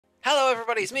Hello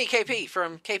everybody, it's me, KP,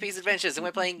 from KP's Adventures, and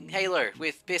we're playing Halo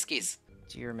with Biskies.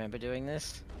 Do you remember doing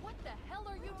this? What the hell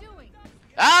are you doing?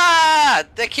 Ah!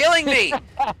 They're killing me!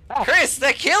 Chris,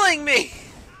 they're killing me!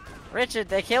 Richard,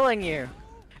 they're killing you!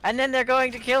 And then they're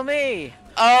going to kill me!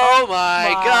 Oh my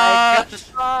god!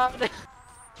 God.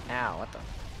 Ow, what the?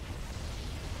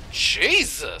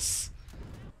 Jesus!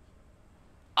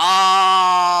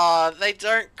 Ah, they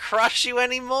don't crush you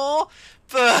anymore?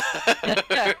 Boo!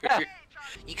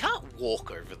 You can't walk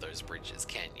over those bridges,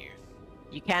 can you?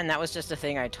 You can, that was just a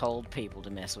thing I told people to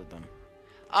mess with them.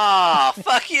 Ah,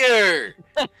 fuck you!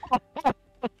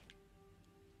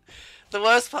 The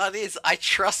worst part is, I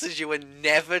trusted you and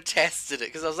never tested it,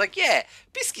 because I was like, yeah,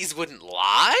 Biskies wouldn't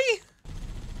lie!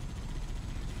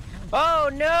 Oh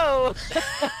no!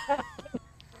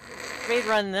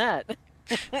 Speedrun that.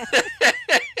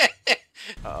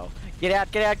 Uh-oh. Get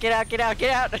out, get out, get out, get out,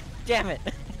 get out! Damn it!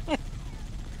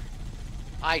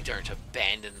 I don't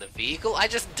abandon the vehicle, I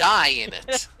just die in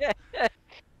it! Well,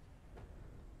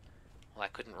 I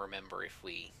couldn't remember if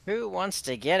we... Who wants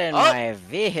to get in my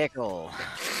vehicle?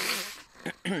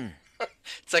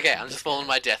 It's okay, I'm just falling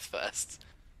my death first.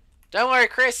 Don't worry,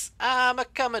 Chris, I'm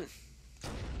a-coming.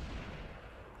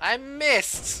 I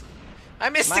missed!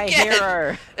 I missed My again!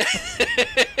 hero!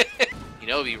 You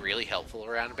know what would be really helpful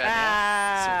around about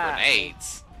now? Some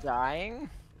grenades. Dying?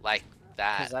 Like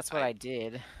that. Because that's what I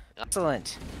did.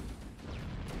 Excellent.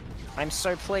 I'm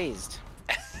so pleased.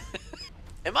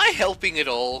 Am I helping at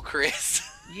all, Chris?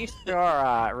 You sure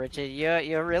are, Richard.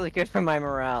 You're really good for my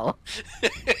morale.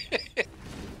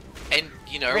 And,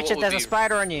 you know Richard, what there's would a be...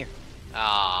 spider on you.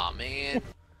 Aw, man.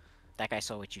 That guy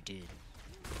saw what you did.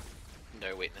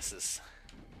 No witnesses.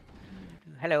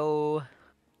 Hello.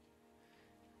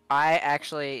 I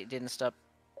actually didn't stop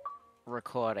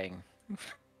recording.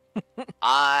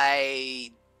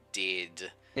 I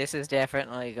did This is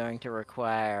definitely going to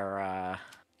require,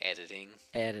 editing.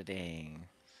 editing.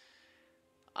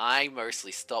 I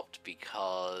mostly stopped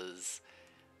because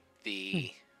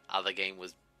the other game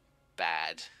was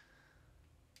bad.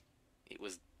 It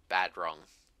was bad wrong.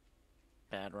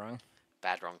 Bad wrong.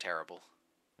 Bad wrong terrible.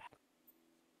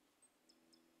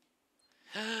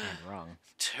 Bad wrong.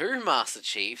 2 Master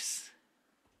Chiefs?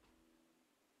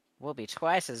 Will be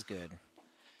twice as good.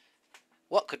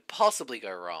 What could possibly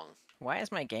go wrong? Why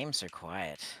is my game so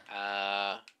quiet?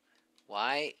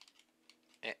 Why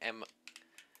am...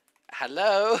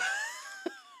 Hello?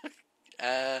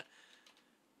 There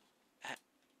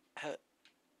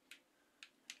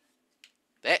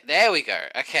we go,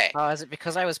 okay. Oh, is it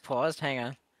because I was paused? Hang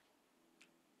on.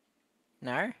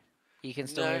 No? You can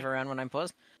still No. move around when I'm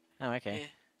paused? Oh, okay. Yeah.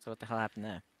 So what the hell happened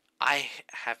there? I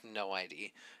have no idea.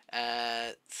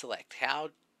 Select. How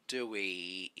do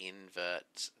we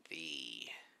invert the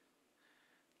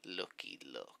looky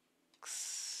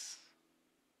looks?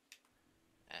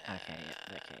 Okay,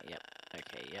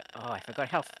 yep. Oh, I forgot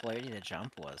how floaty the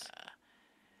jump was.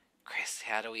 Chris,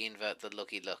 how do we invert the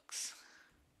looky looks?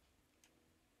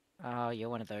 Oh, you're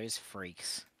one of those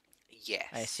freaks. Yes.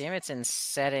 I assume it's in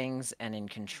settings and in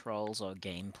controls or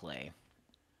gameplay.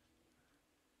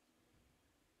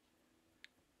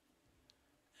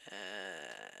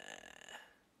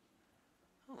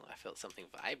 Oh, I felt something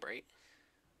vibrate.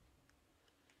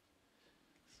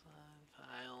 Slide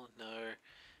file, no.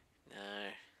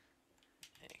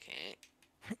 Okay.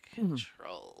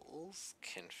 Controls,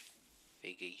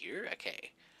 configure,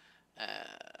 okay.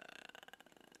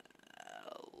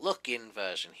 Look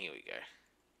inversion, here we go.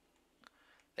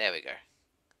 There we go.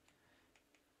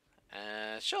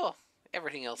 Sure.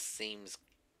 Everything else seems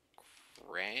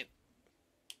great.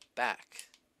 Back.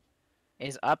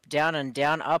 Is up, down, and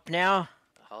down up now?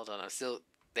 Hold on, I'm still...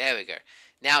 There we go.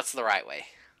 Now it's the right way.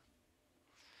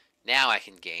 Now I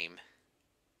can game.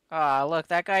 Oh, look,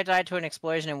 that guy died to an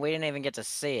explosion and we didn't even get to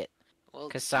see it. Well,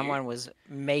 Because someone was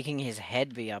making his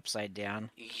head be upside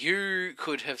down. You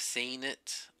could have seen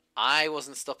it. I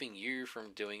wasn't stopping you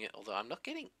from doing it, although I'm not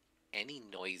getting any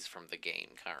noise from the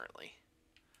game currently.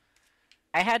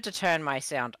 I had to turn my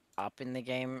sound up in the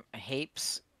game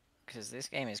heaps, because this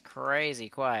game is crazy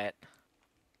quiet.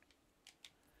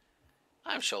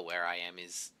 I'm sure where I am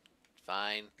is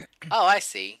fine. Oh, I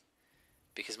see.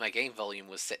 Because my game volume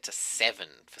was set to 7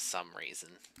 for some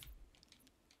reason.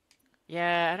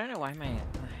 Yeah, I don't know why I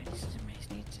just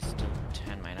need to still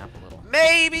turn mine up a little.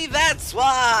 Maybe that's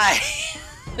why!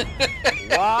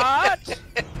 What?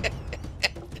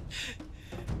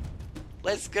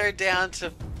 Let's go down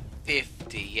to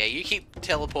 50. Yeah, you keep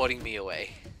teleporting me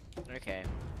away. Okay.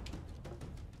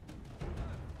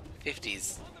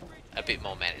 50's a bit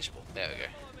more manageable. There we go.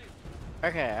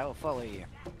 Okay, I will follow you.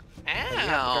 But you have to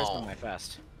go Ow! somewhere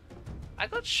first. I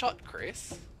got shot,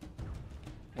 Chris.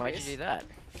 Why'd you Chris? do that?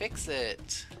 Fix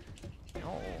it.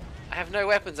 Oh. I have no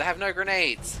weapons. I have no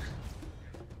grenades.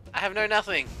 I have no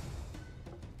nothing.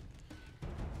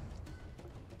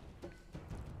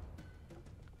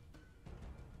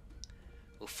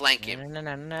 We'll flank him.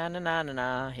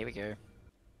 Na. Here we go.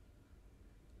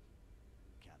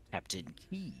 Captain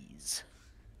Keys.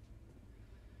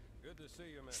 Good to see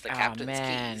you, It's the Oh, captain's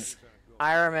man. keys.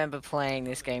 I remember playing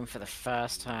this game for the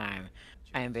first time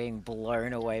and being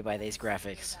blown away by these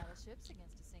graphics. Battleships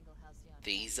against a single halcyon.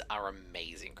 These are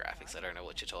amazing graphics. I don't know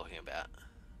what you're talking about.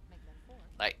 Make that 4.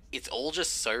 Like, it's all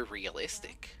just so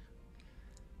realistic.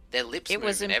 Their lips It move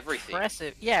was and everything.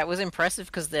 impressive. Yeah, it was impressive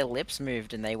because their lips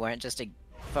moved and they weren't just a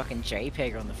fucking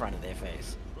JPEG on the front of their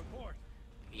face. Report.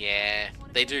 Yeah,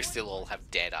 they do still all have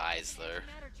dead eyes, though.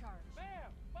 Matter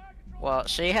charge. Well,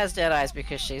 she has dead eyes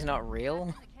because she's not real.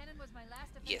 The cannon was my last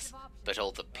Yes, effective option. but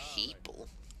all the people,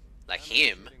 like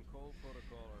him, Cole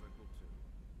Protocol Article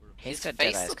 2. He's His got dead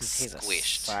face eyes looks because he's a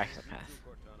squished. psychopath.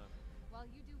 Cortana. While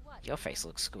you do what? Your face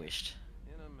looks squished.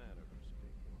 In a matter of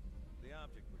speaking, the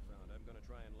object we found, I'm gonna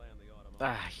try and land the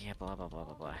automatic. Ah, yeah, blah blah blah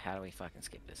blah blah. How do we fucking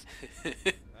skip this? I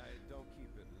don't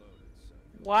keep it loaded, so.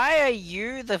 Why are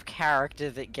you the character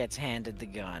that gets handed the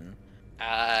gun?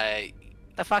 uh,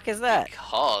 The fuck is that?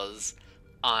 because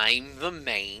I'm the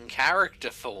main character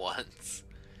for once.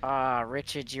 Ah,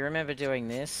 Richard, do you remember doing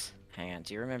this? Hang on,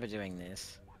 do you remember doing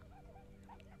this?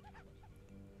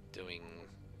 Doing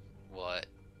what?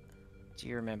 Do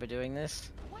you remember doing this?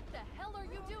 What the hell are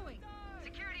you doing?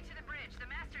 Security to the bridge. The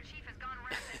Master Chief has gone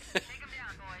rampant. Take him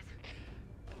down,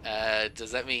 boys.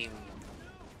 Does that mean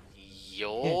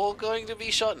you're going to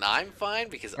be shot and I'm fine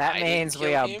because That I means didn't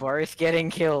we kill are him? both getting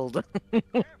killed.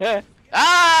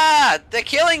 Ah! They're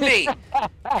killing me!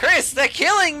 Chris, they're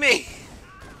killing me!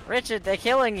 Richard, they're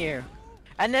killing you.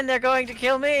 And then they're going to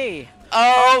kill me.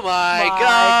 Oh my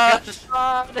god!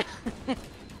 God.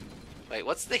 Wait,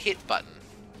 what's the hit button?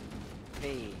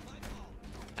 V.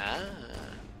 Ah.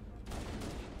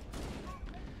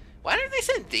 Why don't they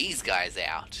send these guys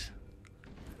out?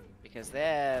 Because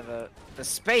they're the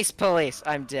space police.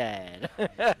 I'm dead.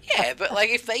 Yeah, but like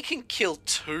if they can kill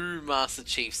 2 Master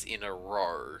Chiefs in a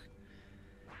row,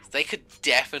 they could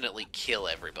definitely kill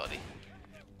everybody.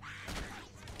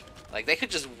 Like they could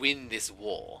just win this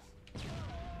war.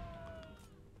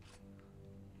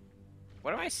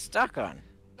 What am I stuck on?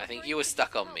 I think you were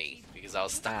stuck on me because I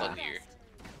was stuck on you.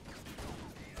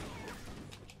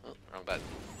 Oh, wrong button.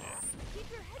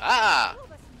 Keep your head Ah! down. Two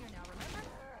of us in here now, remember?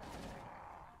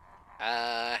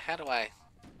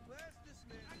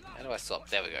 How do I swap?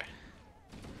 There we go.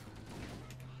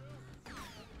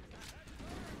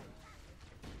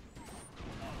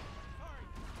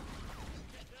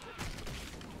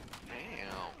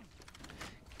 Ow.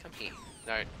 Come here.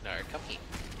 No, come here.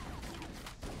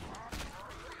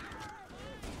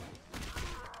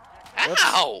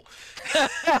 Ow!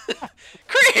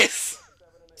 Chris!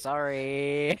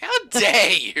 Sorry. How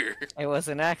dare you! It was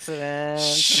an accident.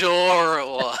 Sure it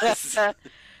was.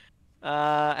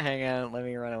 Hang on. Let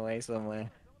me run away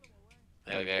somewhere.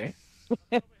 There we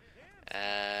go.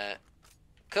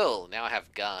 Cool. Now I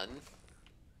have gun.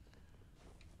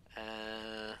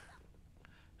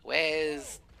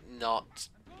 Where's not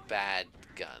bad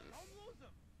gun?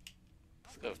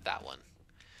 Let's go with that one.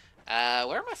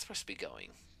 Where am I supposed to be going?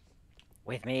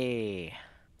 With me.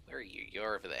 Where are you?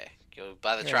 You're over there. You're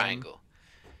by the Yeah. triangle.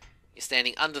 You're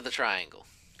standing under the triangle.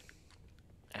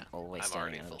 Yeah, Always I'm standing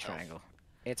already on the full health. triangle.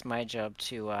 It's my job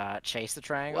to chase the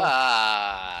triangle.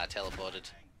 Ah,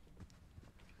 teleported.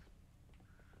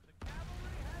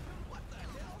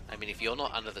 I mean, if you're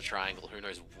not under the triangle, who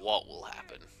knows what will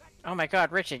happen? Oh my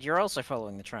god, Richard, you're also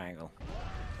following the triangle.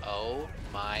 Oh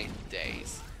my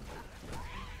days.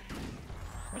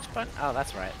 Which button? Oh,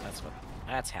 that's right.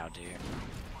 That's how do.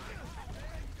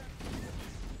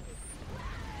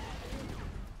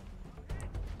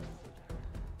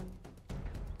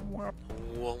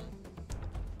 Whoa.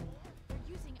 They're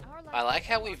using our I like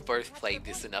how life we've to both catch played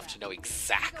their this voice enough back. to know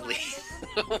exactly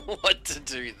what to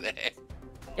do there.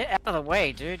 Get out of the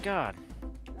way, dude. God.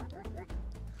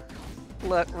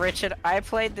 Look, Richard, I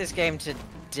played this game to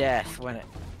death when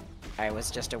I was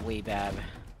just a wee bab.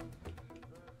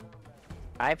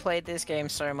 I played this game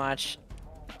so much,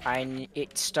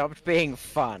 it stopped being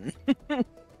fun.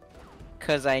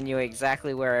 Because I knew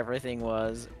exactly where everything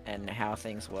was and how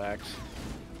things worked.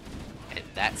 And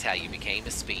that's how you became a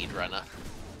speedrunner.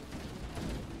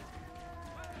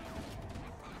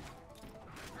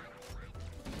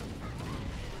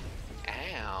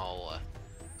 Ow.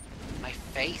 My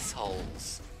face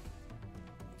holes.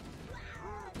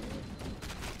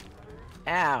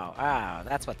 Ow, ow,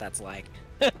 that's what that's like.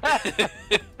 There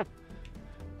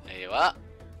you are.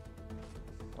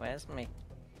 Where's my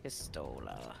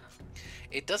pistola?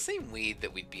 It does seem weird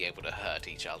that we'd be able to hurt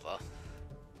each other.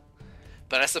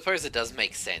 But I suppose it does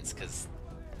make sense, because,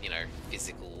 you know,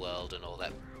 physical world and all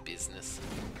that business.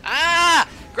 Ah!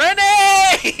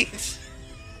 Grenade!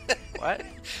 What?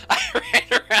 I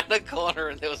ran around a corner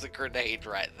and there was a grenade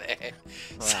right there.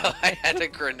 So Wow. I had a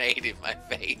grenade in my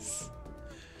face.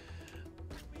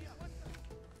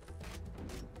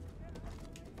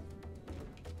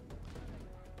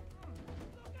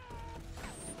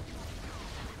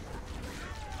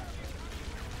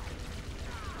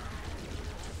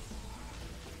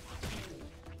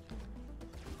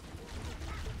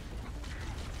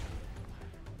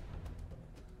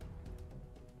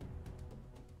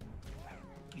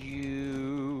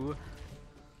 You...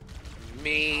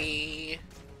 Me.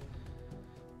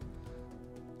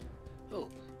 Oh,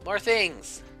 more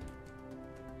things.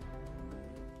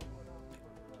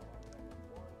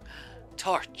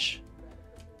 Torch.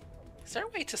 Is there a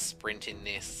way to sprint in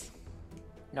this?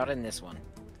 Not in this one.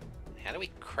 How do we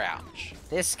crouch?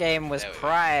 This game was There we go.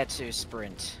 prior to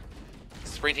Sprint.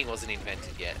 Sprinting wasn't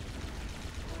invented yet.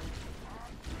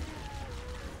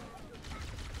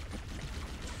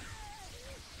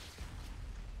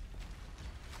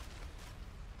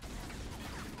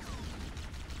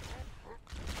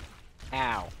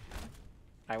 Ow.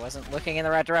 I wasn't looking in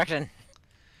the right direction.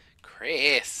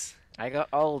 Chris. I got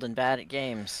old and bad at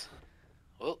games.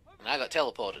 Well, and I got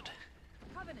teleported.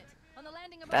 Covenant, on the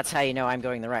landing above That's us. how you know I'm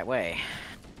going the right way.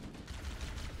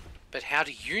 But how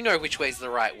do you know which way's the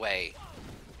right way?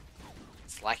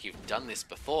 It's like you've done this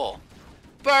before.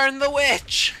 Burn the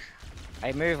witch!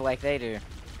 I move like they do.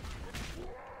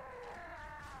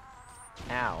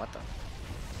 Ow, what the...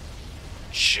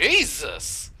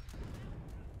 Jesus!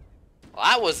 Well,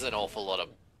 that was an awful lot of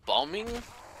bombing.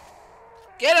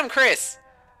 Get him, Chris!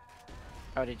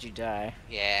 Oh, did you die?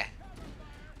 Yeah.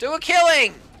 Do a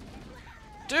killing!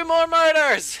 Do more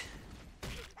murders!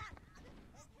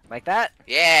 Like that?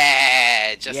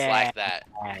 Yeah, just Yeah. like that.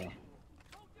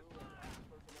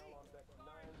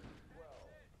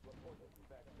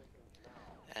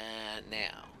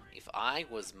 Now, if I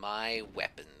was my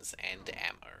weapons and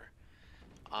ammo,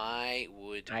 I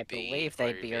would I be believe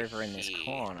they'd be over in this here.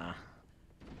 corner.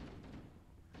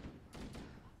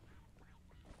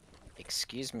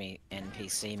 Excuse me,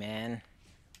 NPC man.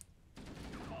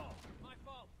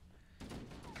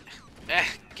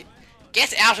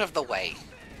 Get out of the way!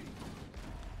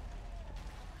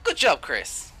 Good job,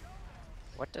 Chris.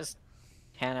 What does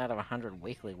 10 out of 100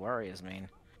 weekly warriors mean?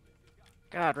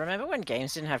 God, remember when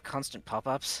games didn't have constant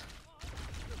pop-ups?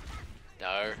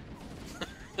 No.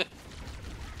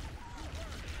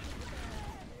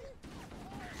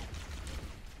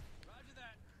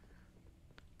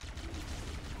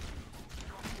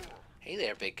 Hey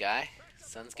there, big guy.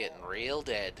 Sun's getting real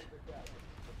dead.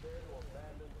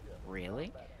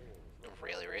 Really?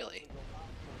 Really, really.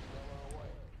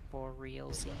 For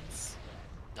realsies?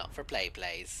 Not for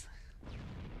plays.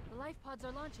 The life pods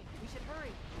are launching. We should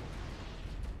hurry.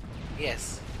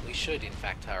 Yes, we should in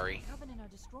fact hurry. Covenant are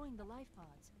destroying the life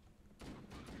pods.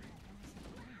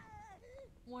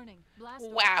 Warning, blast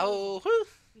doors Wow! closing. Woo.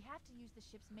 We have to use the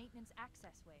ship's maintenance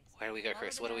access ways. Where do we go, Follow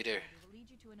Chris? the What do we do? dashboard. We will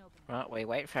lead you to an opening. Well, we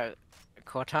wait for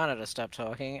Cortana to stop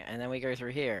talking, and then we go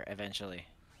through here, eventually.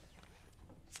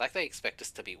 It's like they expect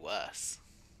us to be worse.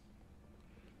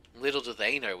 Little do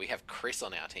they know we have Chris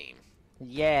on our team.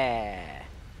 Yeah!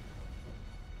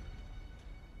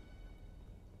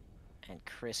 And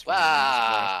Chris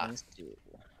Wah! weapons too.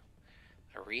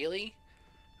 I really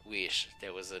wish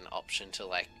there was an option to,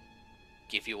 like,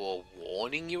 give you a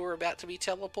warning you were about to be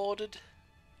teleported.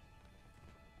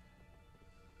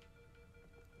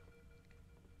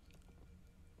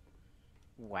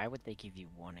 Why would they give you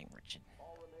warning, Richard?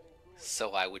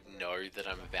 So I would know that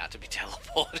I'm about to be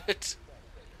teleported.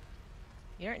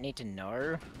 You don't need to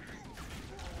know.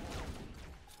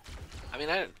 I mean,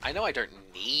 I know I don't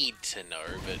need to know,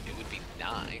 but it would be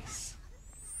nice.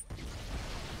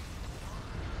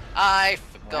 I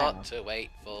forgot Wow. to wait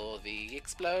for the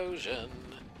explosion.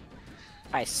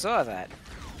 I saw that.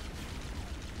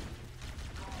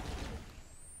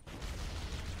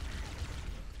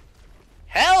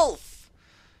 Health!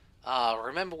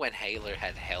 Remember when Halo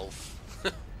had health?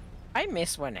 I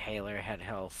miss when Halo had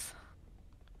health.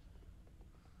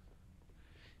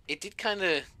 It did kind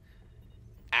of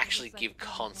actually give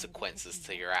consequences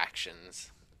to your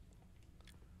actions.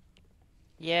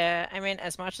 Yeah, I mean,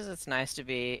 as much as it's nice to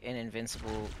be an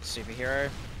invincible superhero,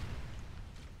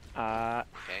 Okay,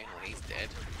 well he's dead.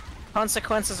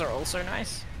 consequences are also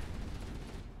nice.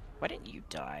 Why didn't you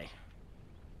die?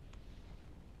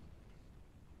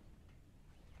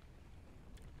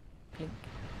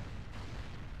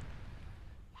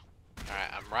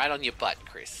 Alright, I'm right on your butt,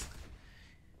 Chris.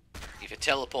 If it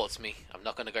teleports me, I'm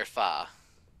not gonna go far.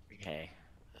 Okay.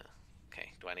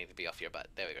 Okay, do I need to be off your butt?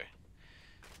 There we go.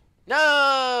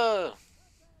 No!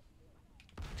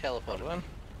 Teleported me. Problem.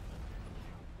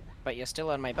 But you're still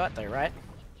on my butt though, right?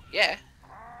 Yeah.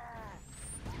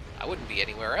 I wouldn't be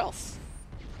anywhere else.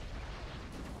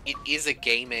 It is a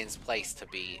gay man's place to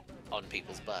be on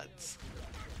people's butts.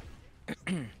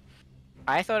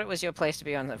 I thought it was your place to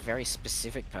be on a very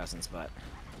specific person's butt.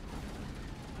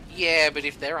 Yeah, but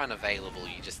if they're unavailable,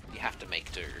 you have to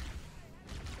make do.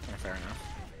 Yeah, fair enough.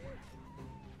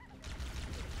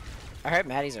 I hope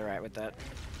Maddie's alright with that.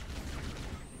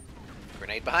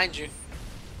 Grenade behind you.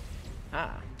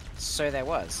 Ah, so there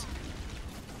was.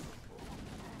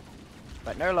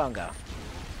 But no longer.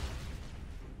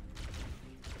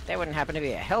 There wouldn't happen to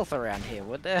be a health around here,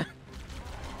 would there?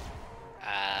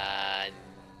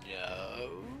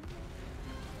 No.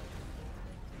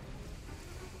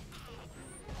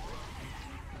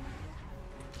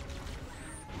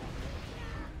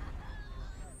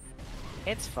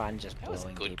 It's fun just That was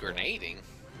blowing good people. grenading.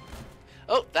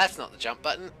 Oh, that's not the jump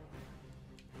button.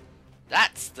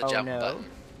 That's the Oh, jump no. button.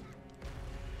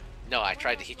 No, I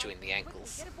tried to hit you in the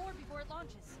ankles. Get aboard before it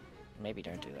launches. Maybe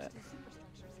don't do that.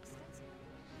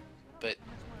 But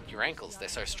your ankles, they're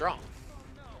so strong.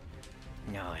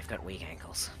 No, I've got weak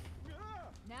ankles.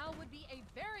 Now would be a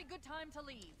very good time to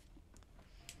leave.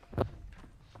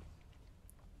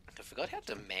 I forgot how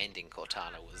demanding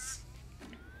Cortana was.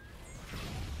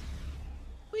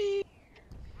 Whee!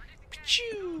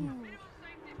 Pachoo!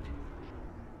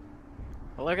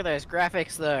 Well, look at those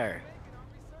graphics though.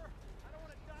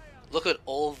 Look at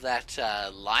all that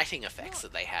lighting effects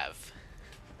that they have.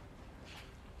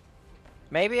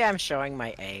 Maybe I'm showing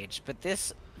my age, but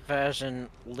this version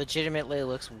legitimately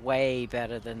looks way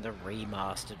better than the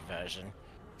remastered version.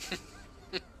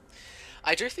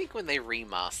 I do think when they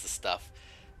remaster stuff,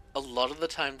 a lot of the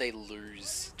time they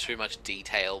lose too much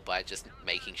detail by just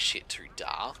making shit too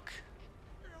dark.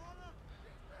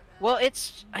 Well,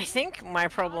 I think my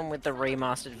problem with the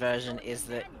remastered version is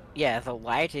that, yeah, the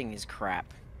lighting is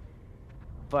crap.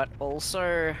 But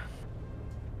also...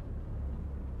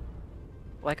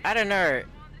 like, I don't know.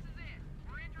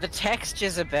 The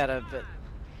textures are better, but...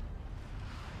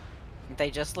 they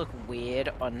just look weird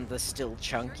on the still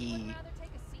chunky Rather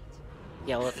take a seat.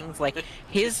 skeletons. Like,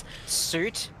 his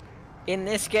suit in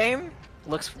this game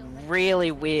looks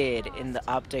really weird in the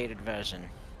updated version.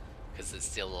 Because it's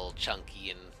still all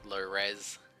chunky and low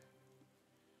res.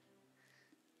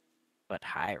 But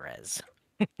high res.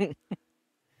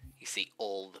 You see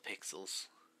all the pixels.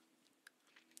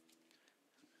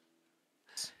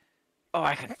 Oh,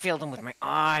 I can feel them with my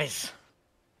eyes.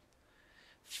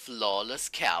 Flawless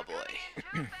cowboy.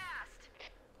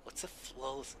 What's a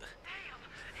flawless...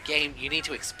 Game, you need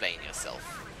to explain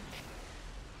yourself.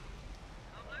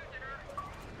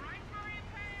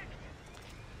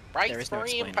 There is no Bright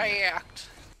explaining impact.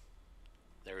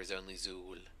 There is only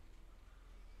Zool.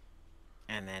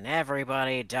 And then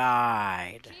everybody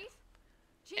died. Chief?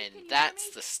 Chief, And can you that's hear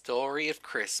me? the story of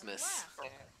Christmas.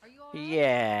 Blast. Are you all right?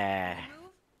 Yeah. Can you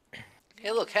move?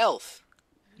 Hey, look, health.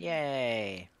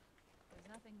 Yay. There's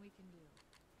nothing we can do.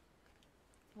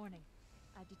 Warning.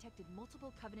 I've detected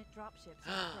multiple Covenant dropships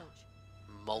on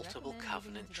approach. Multiple Recommend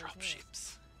Covenant moving into those hills.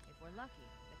 dropships. If we're lucky,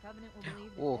 the Covenant will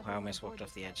believe that Ooh, I everyone almost aboard walked off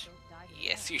this the edge. vessel died in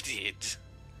Yes, the you crash. did.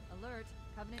 Alert.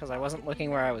 Covenant Because I wasn't dropship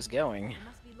looking where I was inbound. going. They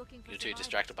must be looking for You're too survivors.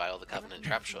 distracted by all the Covenant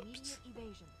Recommend dropships. immediate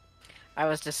evasion. I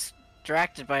was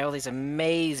distracted by all these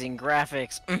amazing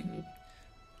graphics.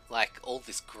 Like all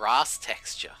this grass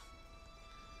texture.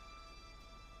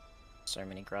 So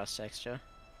many grass texture.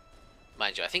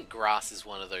 Mind you, I think grass is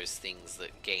one of those things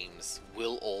that games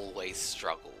will always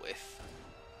struggle with.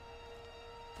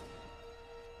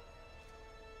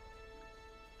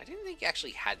 I didn't think you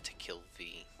actually had to kill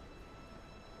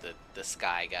the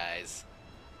sky guys.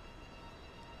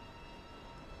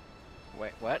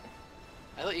 Wait, what?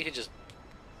 I thought you could just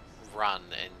run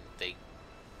and they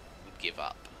would give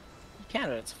up. You can,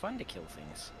 but it's fun to kill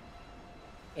things.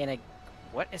 In a...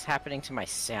 what is happening to my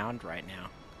sound right now?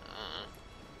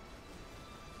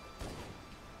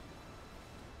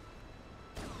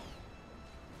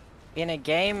 In a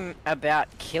game about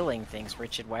killing things,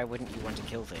 Richard, why wouldn't you want to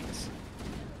kill things?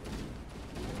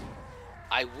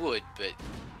 I would, but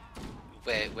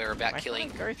we're about Why killing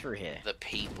can't I go through here? the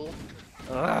people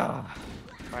Ugh.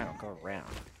 Try not go around.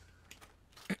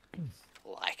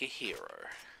 like a hero.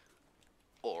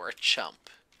 Or a chump.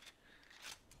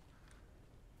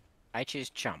 I choose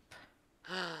chump.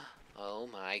 Oh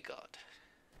my god.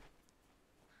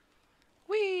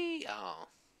 Whee! Oh.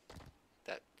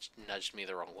 That nudged me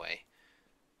the wrong way.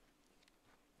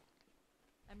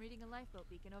 I'm reading a lifeboat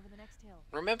beacon over the next hill.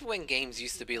 Remember when games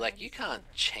used to be like, you can't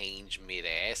change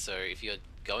mid-air, so if you're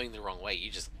going the wrong way,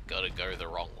 you just gotta go the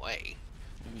wrong way.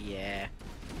 Yeah.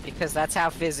 Because that's how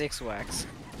physics works.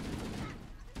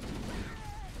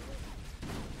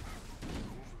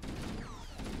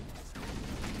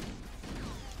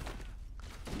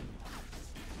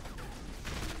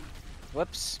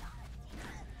 Whoops.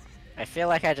 I feel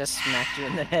like I just smacked you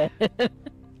in the head.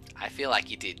 I feel like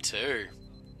you did too.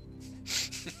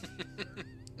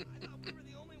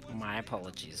 My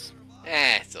apologies.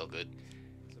 It's all good.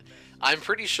 I'm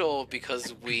pretty sure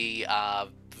because we are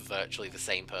virtually the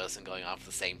same person going after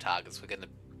the same targets, we're going to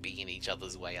be in each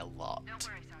other's way a lot. Don't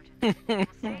worry, Sergeant. We'll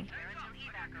stay here until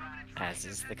evac arrives. As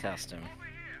is the custom.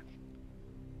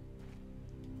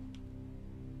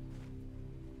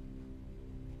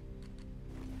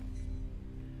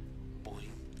 Boing.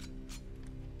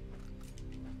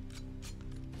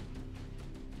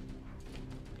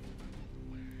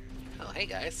 Oh, hey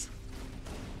guys.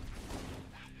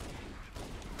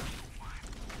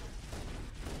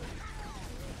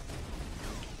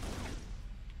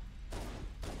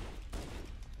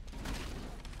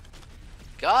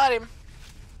 Got him.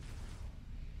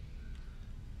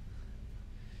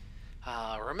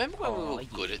 Remember when we were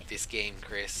good at this game,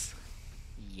 Chris?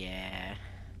 Yeah.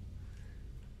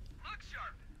 Look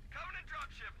sharp. Covenant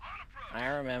dropship on approach. I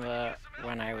remember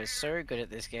when I was so good at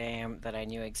this game that I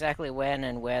knew exactly when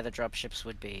and where the dropships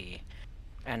would be.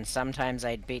 And sometimes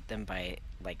I'd beat them by,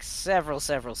 like, several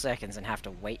seconds and have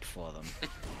to wait for them.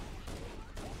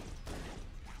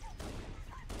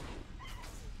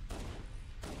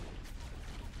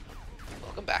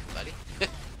 Welcome back, buddy.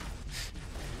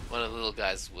 One of the little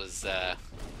guys was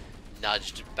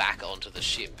nudged back onto the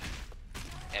ship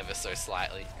ever so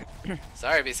slightly.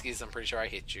 Sorry, Biscuits, I'm pretty sure I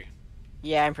hit you.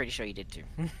 Yeah, I'm pretty sure you did too.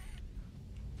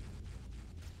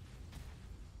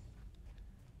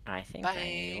 I think I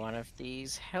need Bye. one of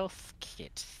these health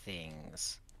kit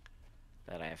things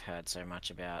that I've heard so much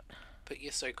about. But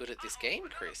you're so good at this game,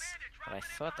 Chris. But I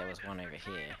thought there was one over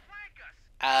here.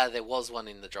 There was one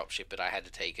in the dropship, but I had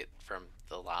to take it from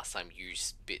the last time you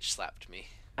bitch slapped me.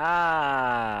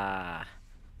 Ah!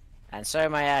 And so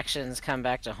my actions come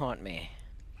back to haunt me.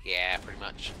 Yeah, pretty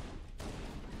much.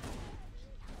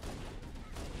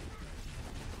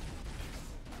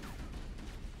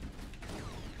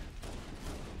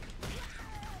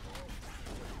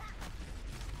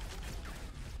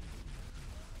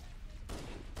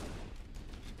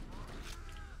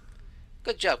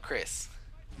 Good job, Chris.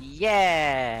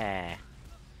 Yeah!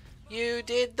 You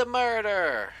did the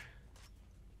murder!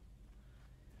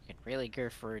 Could really go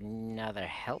for another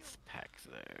health pack,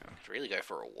 though. Could really go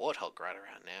for a warthog right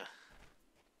around now.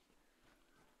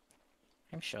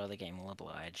 I'm sure the game will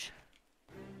oblige.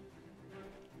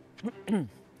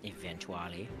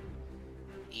 Eventually.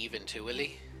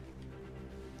 Eventually.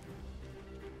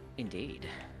 Indeed.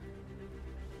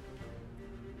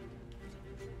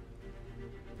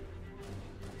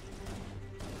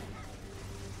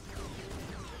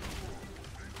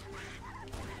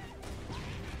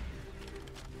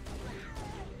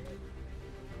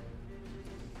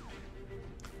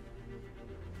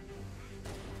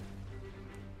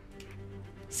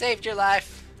 Saved your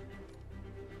life.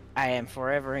 I am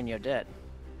forever in your debt.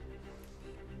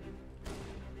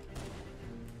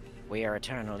 We are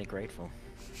eternally grateful.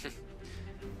 The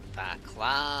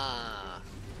claw.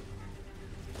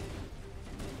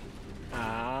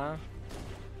 Ah.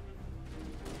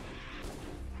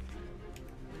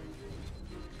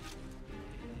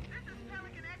 This is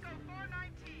Pelican Echo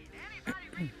 419. Anybody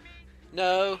read me?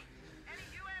 No. Any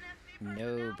UNSC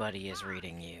Nobody is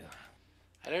reading you.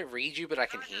 I don't read you, but I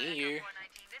can hear you.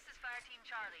 419. This is Fire Team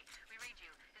Charlie. We read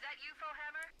you. Is that you,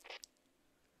 Fohammer?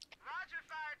 Roger,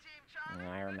 Fire Team Charlie.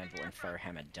 I remember when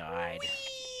Furhammer died.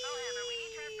 Fohammer, we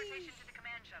need transportation to the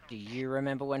command shuttle. Do you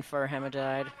remember when Furhammer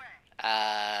died?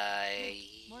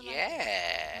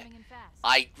 Yeah. Coming in fast.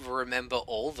 I remember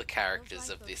all the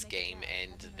characters of this game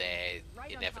and their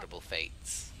inevitable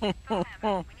fates. Fohammer, we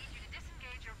need you to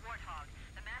disengage your warthog.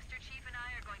 The Master Chief and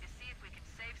I are going to see if we can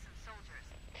save some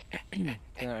soldiers.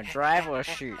 Gonna drive or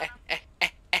shoot?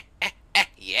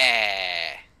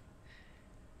 Yeah.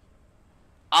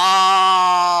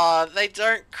 Ah, they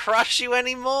don't crush you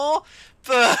anymore.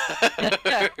 Boo.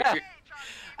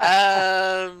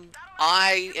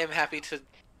 I am happy to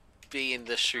be in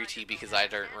the shooty because I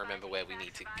don't remember where we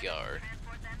need to go.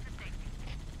 Transport them to safety.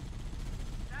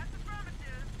 That's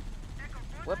affirmative. Echo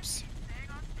 419, Whoops.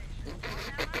 staying on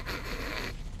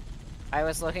I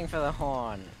was looking for the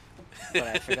horn, but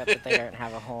I forgot that they don't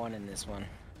have a horn in this one.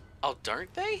 Oh,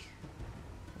 don't they?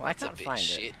 Well, I That's a can't bit find it.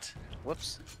 shit.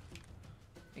 Whoops.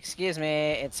 Excuse me,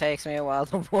 it takes me a while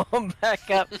to warm back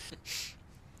up.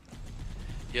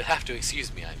 You'll have to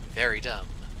excuse me, I'm very dumb.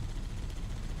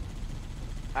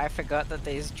 I forgot that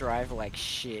these drive like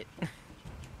shit.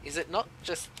 Is it not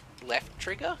just left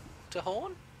trigger to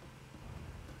horn?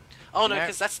 Oh no, No.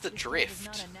 because that's the This road is drift.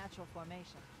 not a natural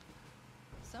formation.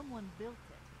 Someone built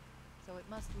it, so it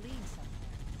must lead somewhere.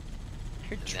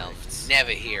 Who And they'll drifts?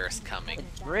 never hear us coming.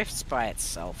 Drifts by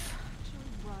itself,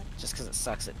 Actually brought just because it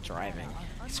sucks at driving.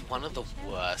 It's one of the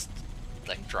worst,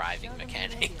 like, driving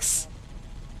mechanics.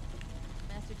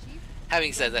 Master Chief,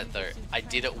 Having said that though, I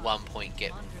did at one point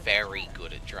get very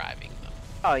good at driving them.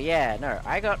 Oh yeah, no,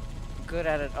 I got good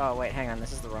at it. Oh wait, hang on,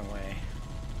 this is the wrong way.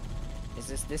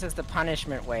 This is the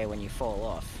punishment way when you fall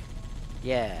off.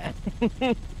 Yeah. Is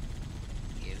it?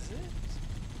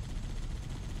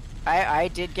 I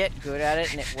did get good at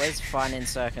it, and it was fun in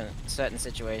certain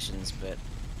situations, but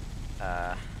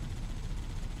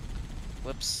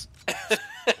whoops.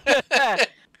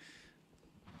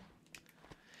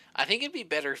 I think it'd be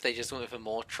better if they just went with a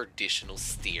more traditional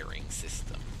steering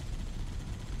system.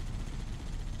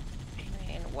 I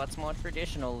mean, what's more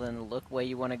traditional than look where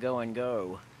you want to go and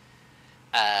go?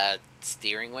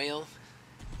 Steering wheel?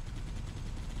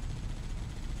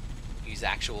 Use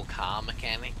actual car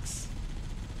mechanics?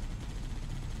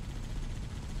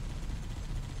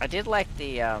 I did like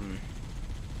the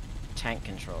tank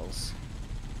controls.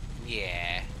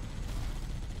 Yeah.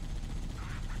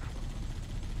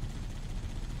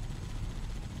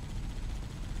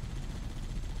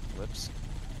 Whoops.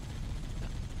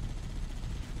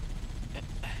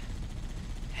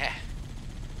 Heh.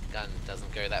 Gun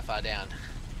doesn't go that far down.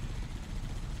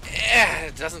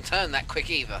 It doesn't turn that quick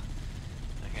either.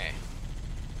 Okay.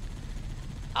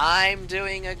 I'm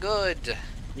doing a good.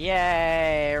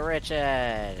 Yay,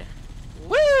 Richard!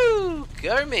 Woo!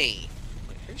 Go me!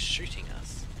 Wait, who's shooting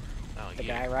us? Oh, The you.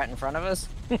 guy right in front of us?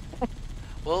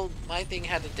 Well, my thing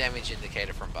had a damage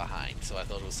indicator from behind, so I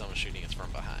thought it was someone shooting us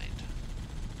from behind.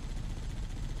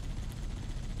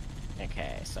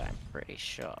 Okay, so I'm pretty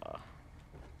sure.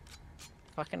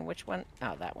 Fucking which one?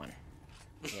 Oh, that one.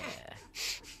 Yeah.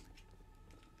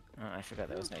 Oh, I forgot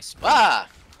there was no speed. Ah!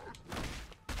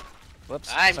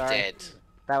 Whoops, I'm sorry. dead.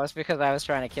 That was because I was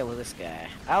trying to kill this guy.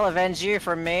 I'll avenge you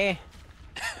from me.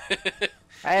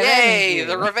 I avenge Yay! you.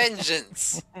 The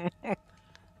revengeance!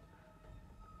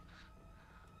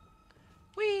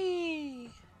 Whee!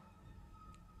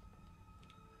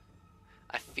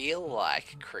 I feel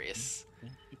like, Chris,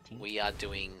 we are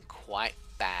doing quite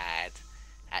bad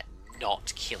at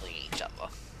not killing each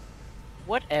other.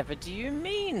 Whatever do you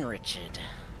mean, Richard?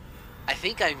 I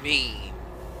think I mean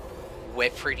we're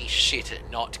pretty shit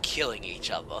at not killing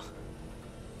each other.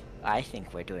 I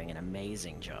think we're doing an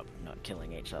amazing job not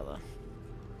killing each other.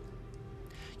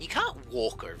 You can't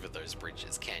walk over those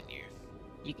bridges, can you?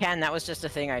 You can, that was just a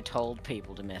thing I told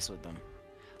people to mess with them.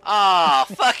 Ah,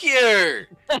 fuck you!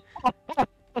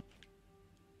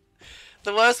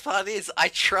 The worst part is, I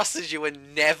trusted you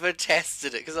and never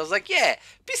tested it, because I was like, yeah,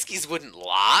 Biskies wouldn't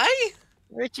lie!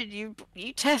 Richard, you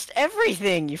test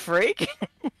everything, you freak!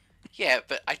 Yeah,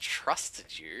 but I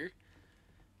trusted you,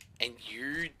 and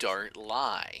you don't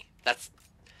lie. That's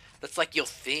like your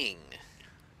thing.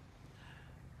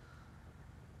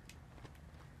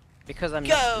 Because I'm Go!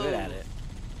 not good at it.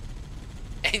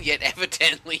 And yet,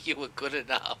 evidently, you were good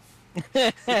enough.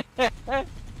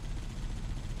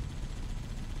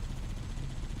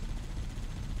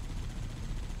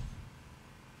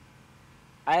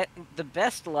 The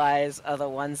best lies are the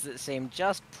ones that seem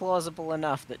just plausible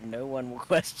enough that no one will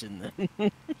question them.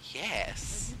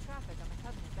 Yes. there's new traffic on the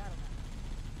Covenant battle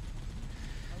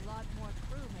map. A lot more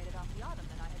crew made it off the Autumn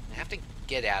than I had We have to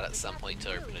get out at some point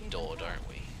to open a door, don't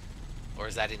we? Or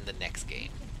is that in the next game?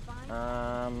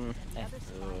 I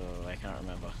can't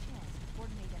remember.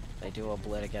 They do all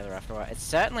blur together after a while. It's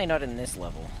certainly not in this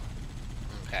level,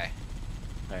 Okay.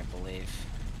 I don't believe.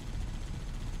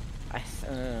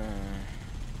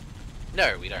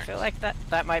 No, we I don't. feel like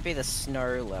that might be the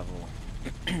snow level.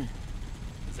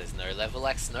 'Cause there's no level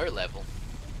like snow level.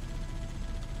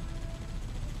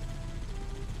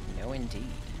 No, indeed.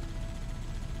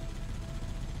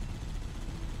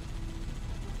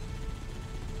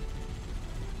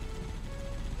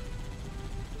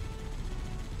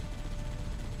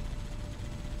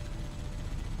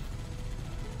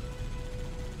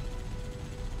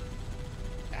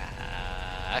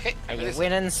 Okay. Are over you this-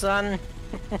 winning, son?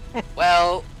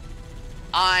 Well,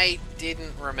 I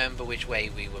didn't remember which way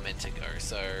we were meant to go,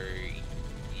 so...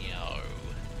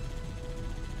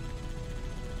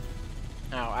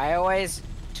 No, I always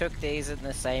took these in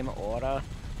the same order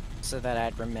so that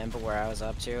I'd remember where I was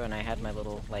up to, and I had my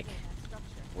little, like,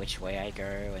 which way I go,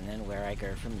 and then where I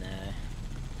go from there.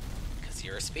 Because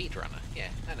you're a speedrunner. Yeah,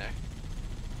 I know.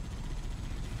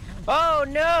 Oh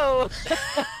no!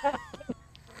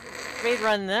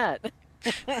 Speedrun that.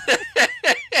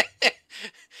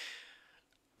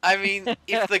 I mean,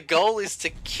 if the goal is to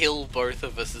kill both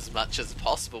of us as much as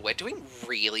possible, we're doing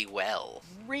really well.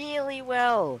 Really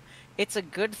well. It's a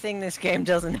good thing this game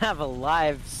doesn't have a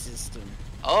live system.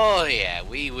 Oh yeah,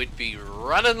 we would be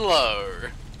running low.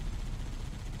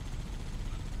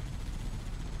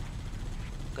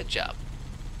 Good job.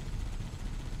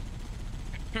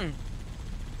 So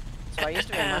I used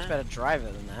to be a much better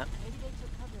driver than that. Maybe they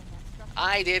took cover in that structure.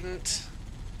 I didn't.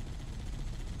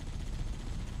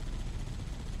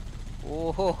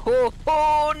 Oh, ho, ho,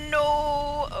 ho,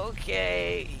 no!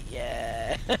 Okay,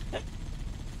 yeah.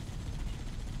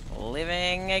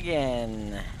 Living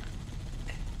again.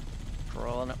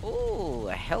 Crawling. Ooh,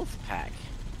 a health pack.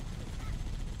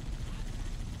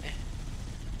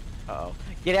 Uh-oh.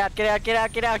 Get out, get out, get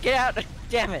out, get out, get out!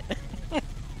 Damn it!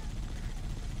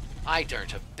 I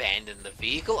don't abandon the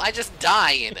vehicle, I just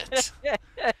die in it.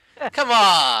 Come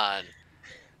on!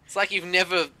 It's like you've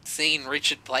never seen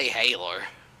Richard play Halo.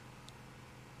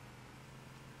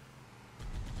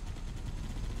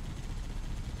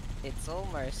 It's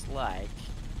almost like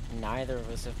neither of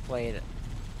us have played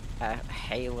a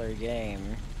Halo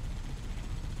game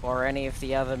or any of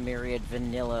the other myriad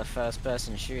vanilla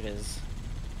first-person shooters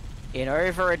in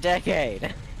over a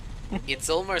decade. It's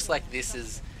almost like this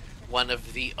is one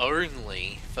of the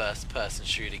only first-person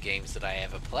shooter games that I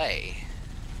ever play.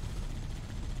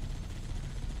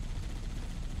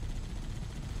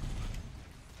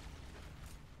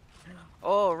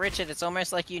 Oh, Richard, it's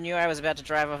almost like you knew I was about to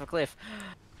drive off a cliff.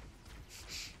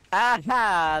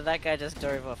 Aha! That guy just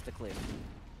dove off the cliff.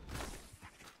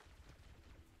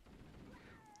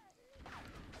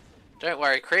 Don't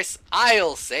worry, Chris,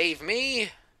 I'll save me!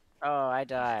 Oh, I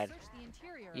died. Search the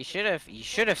interior of You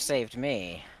should have saved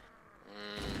me.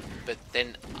 But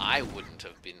then I wouldn't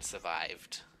have been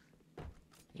survived.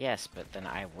 Yes, but then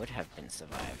I would have been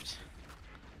survived.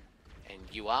 And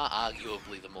you are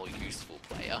arguably the more useful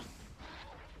player. I've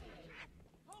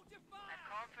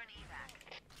called for an evac.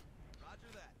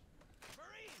 Roger that.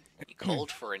 Marine! You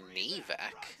called for an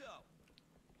evac. Pronto!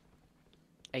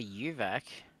 A UVAC?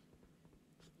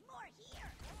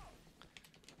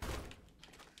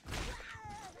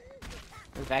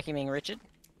 We're vacuuming Richard?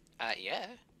 Yeah.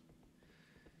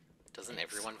 Doesn't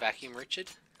everyone vacuum Richard?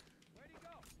 Where'd he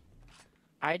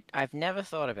go? I've never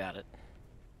thought about it.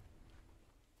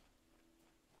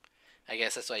 I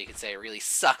guess that's why you could say it really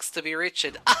sucks to be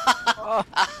Richard. Oh,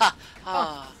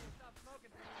 Ah,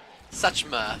 such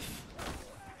mirth.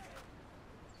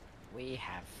 we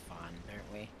have fun,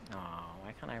 don't we? Oh,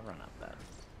 why can't I run up that?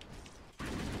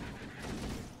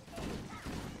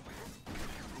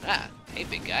 Ah, hey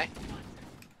big guy.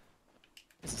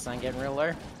 Is the sun getting real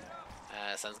low?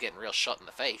 Sun's getting real shot in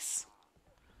the face.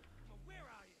 So where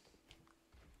are you?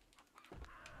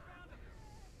 Found him!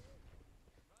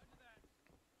 Roger that.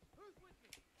 Who's with me?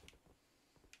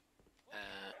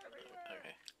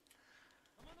 Okay.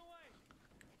 I'm on the way.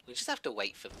 We just have to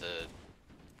wait for the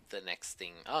next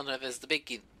thing. Oh no, there's the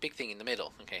big thing in the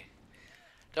middle. Okay.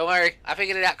 Don't worry, I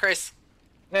figured it out, Chris.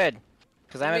 Good.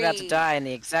 Because I'm about to Whee! die in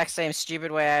the exact same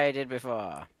stupid way I did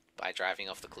before. By driving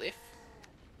off the cliff.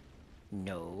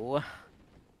 No.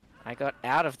 I got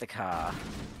out of the car.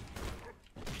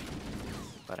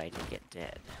 But I did get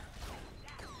dead.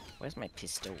 Where's my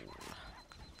pistol?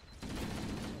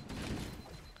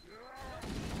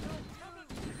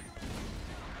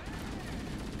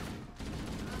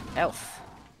 Elf.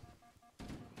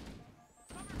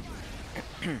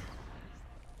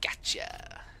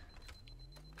 Gotcha.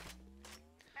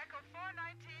 Echo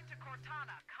 419 to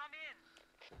Cortana. Come in.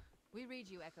 We read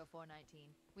you, Echo 419.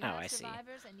 We Oh, have I see.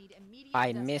 survivors and need immediate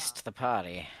I dust missed off. the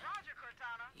party. Roger,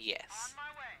 Cortana. Yes. On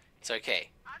my way. It's okay.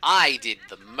 I did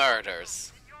the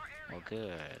murders. In your area. Well,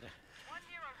 good. One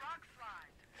near a rock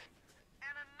slide.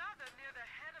 And another near the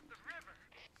head of the river.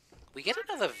 We get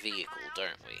another vehicle,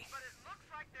 don't we? But it looks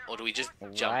like they're Or do we just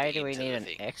jump Why into do we need the an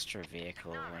thing? extra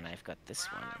vehicle when I've got this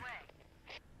on one? our way.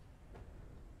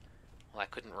 Well, I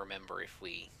couldn't remember if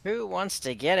we... Who wants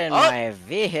to get in Oh! my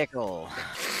vehicle?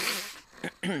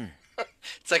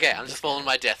 It's okay, I'm just falling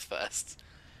my death first.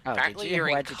 Oh, Apparently did you? you're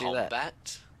in Why'd you do that?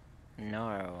 combat.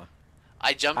 No.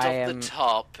 I jumped I off am- the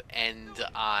top and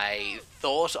I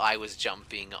thought I was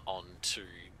jumping onto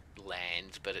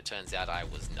land, but it turns out I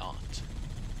was not.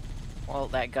 Well,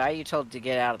 that guy you told to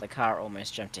get out of the car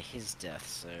almost jumped to his death,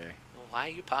 so... Oh, why are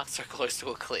you parked so close to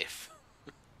a cliff?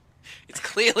 It's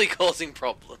clearly causing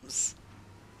problems.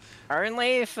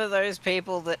 Only for those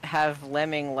people that have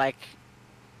lemming-like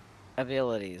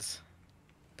abilities.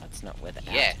 That's not where the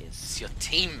Yeah, out it's is. your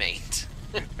teammate.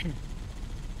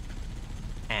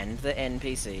 And the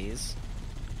NPCs.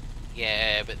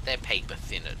 Yeah, but they're paper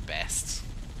thin at best.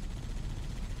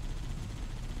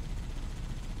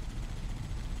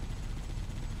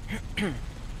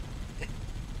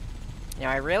 Now,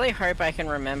 I really hope I can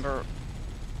remember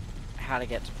how to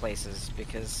get to places,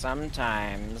 because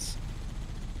sometimes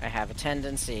I have a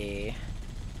tendency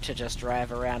to just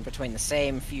drive around between the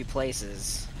same few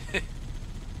places.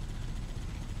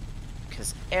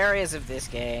 Because areas of this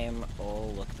game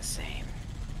all look the same.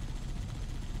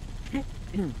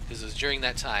 Because it was during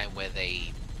that time where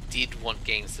they did want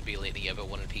games to be linear, but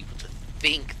wanted people to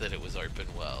think that it was open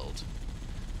world.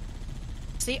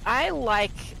 See, I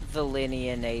like the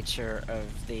linear nature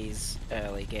of these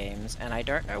early games, and I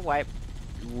don't know why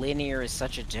linear is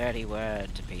such a dirty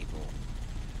word to people.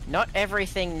 Not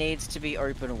everything needs to be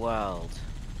open world.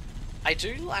 I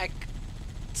do like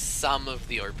some of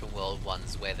the open world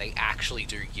ones where they actually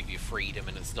do give you freedom,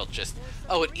 and it's not just,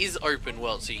 oh, it is open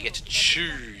world, so you get to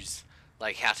choose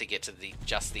like how to get to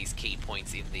just these key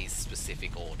points in these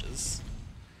specific orders.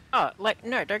 Oh, like,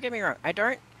 no, don't get me wrong. I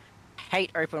don't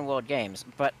hate open world games,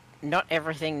 but not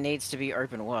everything needs to be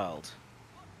open world.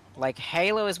 Like,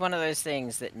 Halo is one of those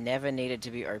things that never needed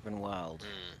to be open world.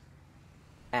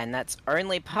 And that's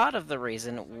only part of the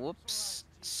reason... Whoops.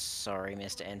 Sorry,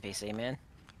 Mr. NPC man.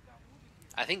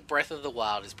 I think Breath of the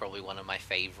Wild is probably one of my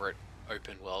favorite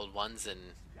open world ones, and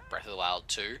Breath of the Wild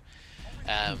 2.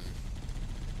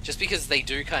 Just because they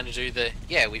do kind of do the,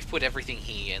 yeah, we've put everything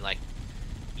here, and like,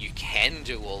 you can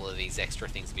do all of these extra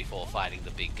things before fighting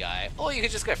the big guy, or you could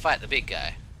just go fight the big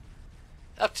guy.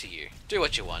 Up to you. Do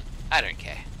what you want. I don't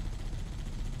care.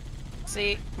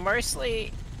 See,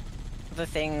 mostly the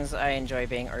things I enjoy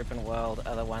being open world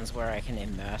are the ones where I can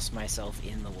immerse myself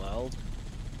in the world.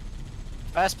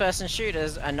 First-person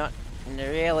shooters are not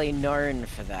really known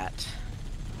for that.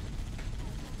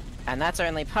 And that's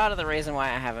only part of the reason why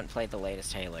I haven't played the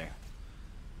latest Halo.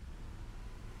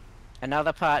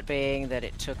 Another part being that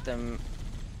it took them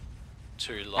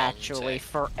Too long actually to...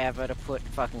 forever to put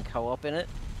fucking co-op in it.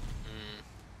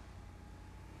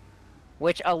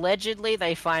 Which allegedly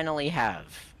they finally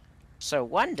have. So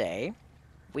one day,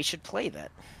 we should play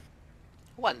that.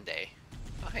 One day.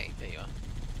 Oh hey, there you are.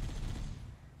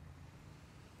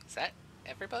 Is that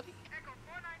everybody?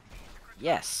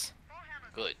 Yes.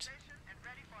 Good.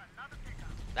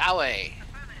 That way!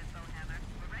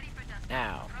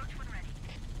 Now.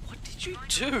 What did you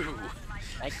do?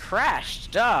 I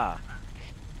crashed, duh!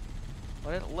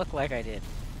 What did it look like I did?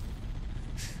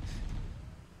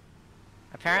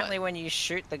 Apparently when you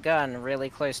shoot the gun really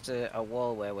close to a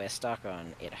wall where we're stuck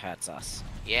on, it hurts us.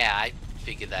 Yeah, I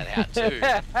figured that out too.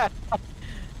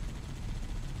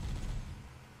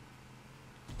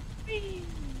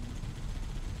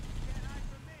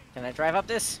 Can I drive up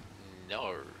this?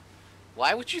 No.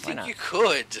 Why would you Why think not? you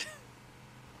could?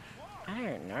 I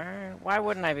don't know. Why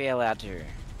wouldn't I be allowed to? Warning.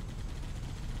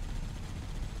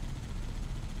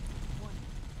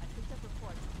 I picked up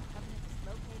reports that the Covenant is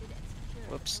located and secured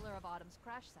Whoops. the Pillar of Autumn's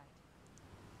crash site.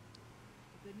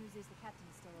 The good news is the captain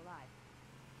is still alive.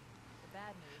 The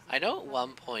bad news is I know the at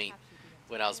one Covenant has point, captured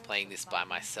the when I was entire playing this by surviving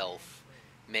myself,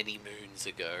 many moons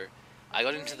ago, I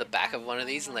got into the back of one of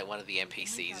these and let one of the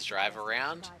NPCs drive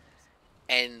around,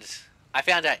 and I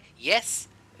found out, yes,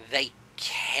 they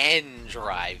can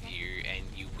drive you, and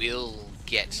you will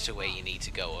get to where you need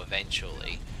to go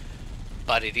eventually,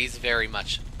 but it is very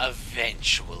much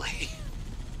eventually.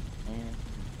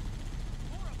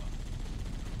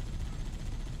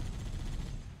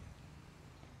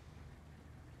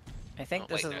 I think Oh,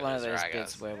 this wait, is no, one of those those are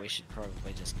bits Agas. where we should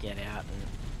probably just get out and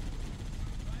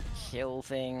kill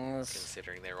things.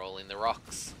 Considering they're all in the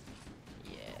rocks.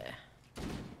 Yeah.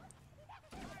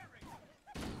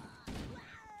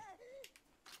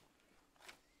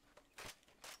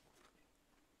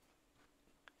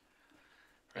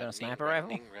 You want a sniper rifle?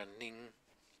 Running.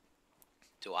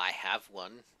 Do I have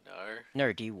one? No.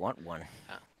 No, do you want one?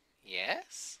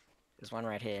 Yes? There's one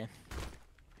right here.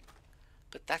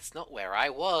 But that's not where I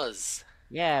was.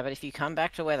 Yeah, but if you come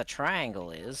back to where the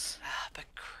triangle is... Ah, but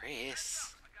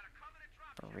Chris.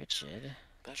 Richard.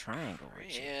 But Triangle,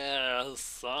 Richard.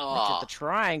 Chris. Richard, the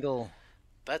triangle.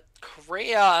 But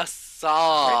Chris.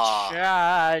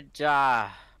 Richard!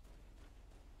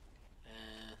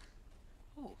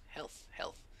 Ooh, health.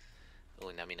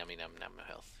 Ooh, nummy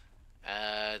health.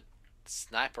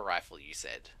 Sniper rifle, you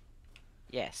said.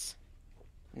 Yes.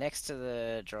 Next to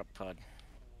the drop pod.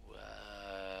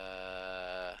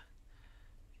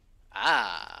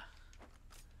 Ah.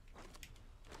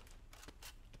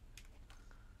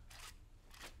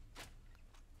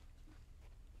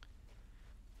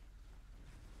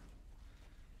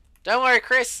 Don't worry,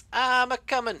 Chris. I'm a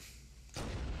coming.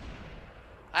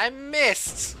 I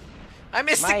missed. I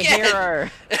missed My again. hero!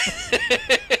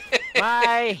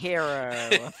 My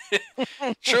hero!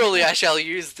 Truly, I shall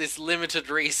use this limited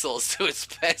resource to its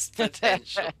best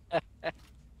potential.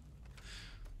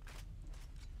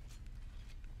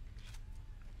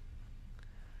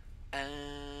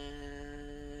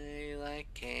 I like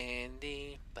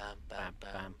candy. Bum, bum,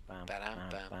 bum, ba-dum,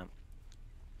 bum.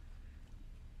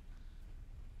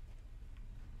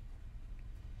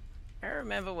 I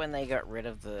remember when they got rid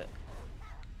of the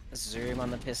zoom on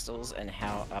the pistols and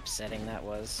how upsetting that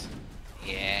was.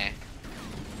 Yeah.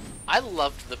 I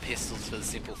loved the pistols for the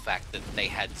simple fact that they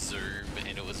had zoom,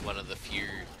 and it was one of the few,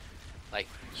 like,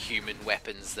 human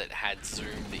weapons that had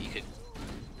zoom that you could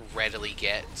readily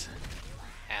get.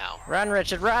 Ow. Run,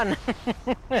 Richard, run!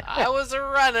 I was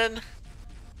a-running!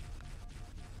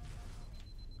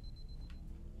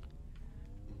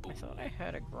 I thought I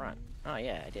heard a grunt. Oh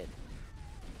yeah, I did.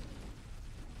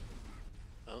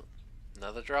 Oh,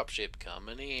 another dropship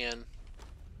coming in.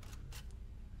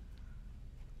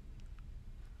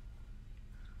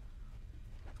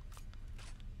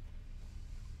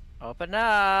 Open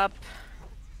up!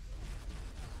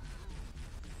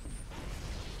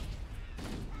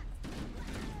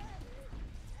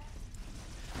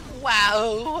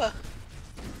 Wow!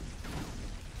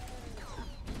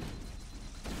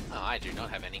 Oh, I do not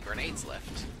have any grenades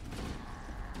left.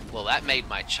 Well, that made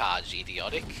my charge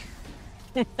idiotic.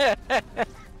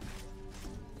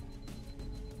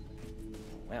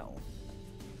 Well.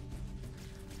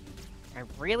 I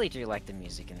really do like the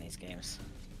music in these games.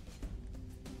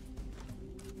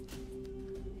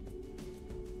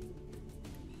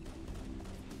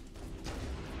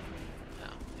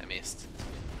 Oh, I missed.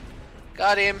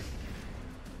 Got him!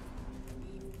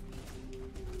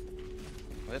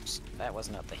 Whoops, that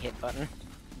was not the hit button.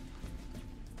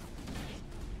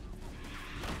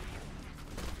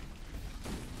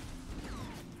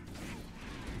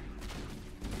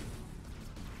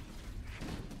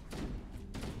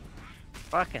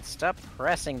 Fucking stop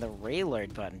pressing the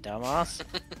reload button, dumbass. That's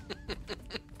the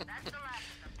last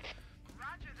of them.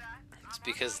 Roger that. It's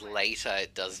because later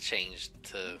it does change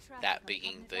to that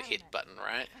being the hit button,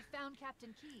 right? I found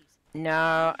Captain Keyes.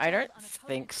 No, I don't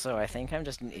think so. I think I'm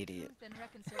just an idiot.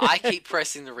 I keep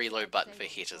pressing the reload button for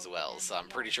hit as well, so I'm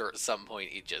pretty sure at some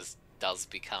point it just does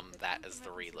become that as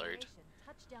the reload.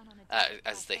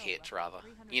 As the hit, rather.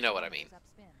 You know what I mean.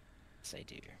 Yes, I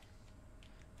do.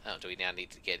 Oh, do we now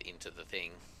need to get into the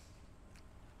thing?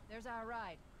 There's our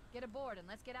ride. Get aboard and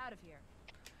let's get out of here.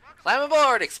 Climb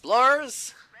aboard,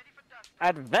 explorers! Ready for dust.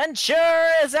 Adventure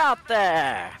is out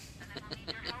there! And then we'll need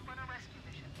your help on a rescue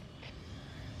mission.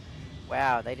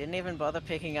 Wow, they didn't even bother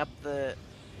picking up the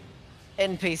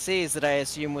NPCs that I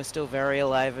assume were still very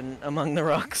alive and among the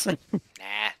rocks. Nah,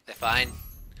 they're fine. The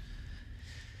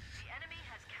enemy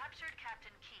has captured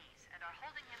Captain Keyes and are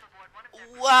holding him aboard one of their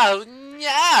Whoa,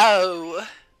 no!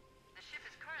 The ship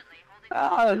is currently holding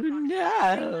Oh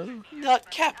no! Not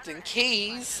Captain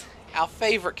Keyes, our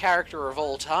favorite character of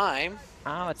all time.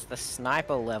 Oh, it's the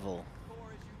sniper level.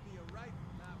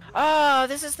 Oh,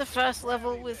 this is the first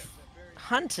level with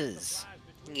hunters.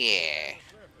 Yeah.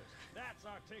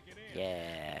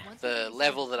 Yeah. The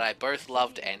level that I both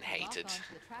loved and hated.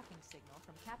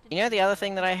 You know the other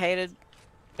thing that I hated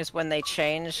is when they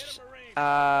changed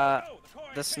the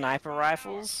sniper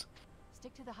rifles.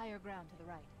 Stick to the higher ground to the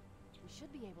right. We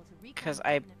should be able to reclaim 'Cause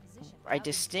Covenant position I without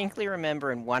distinctly being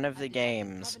remember in one of the spotted.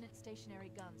 games Covenant stationary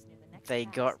guns near the next they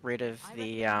pass. got rid of I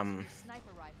the recommend you use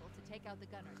sniper rifle to take out the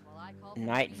gunners while I call for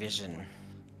night the vision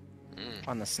Mm.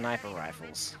 on the sniper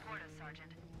rifles. Support us,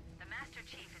 Sergeant. The Master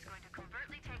Chief is going to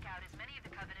covertly take out as many of the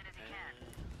Covenant as he can.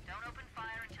 Don't open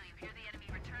fire until you hear the enemy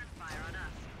return fire on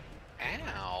us.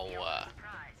 Ow.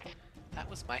 Surprise. That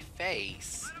was my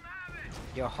face.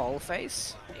 Your whole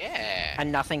face? Yeah.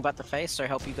 And nothing but the face, so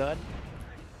help you God?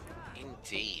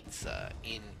 Indeed, sir.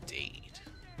 Indeed.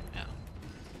 Oh.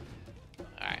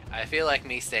 Alright, I feel like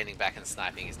me standing back and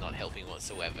sniping is not helping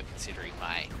whatsoever, considering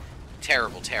my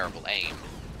terrible, terrible aim.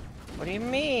 What do you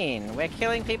mean? We're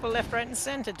killing people left, right, and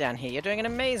center down here. You're doing an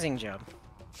amazing job.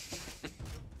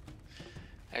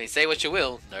 I mean, say what you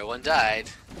will, no one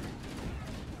died.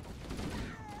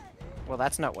 Well,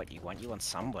 that's not what you want. You want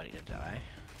somebody to die.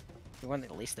 You want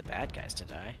at least the bad guys to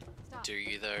die. Stop. Do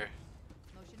you, though?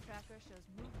 Motion tracker shows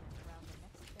movement around the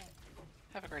next bend.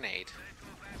 Have a grenade.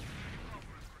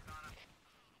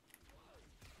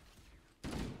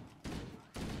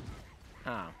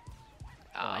 Oh.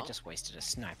 Oh, Oh, I just wasted a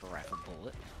sniper rifle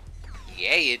bullet.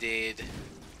 yeah, you did.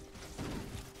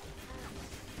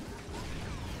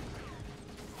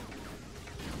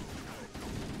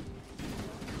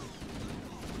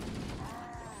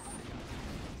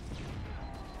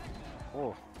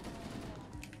 Oh.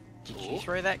 Did you Ooh.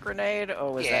 throw that grenade,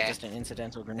 or was Yeah. that just an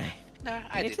incidental grenade? No, You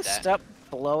I need did to that. stop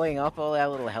blowing up all our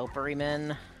little helpery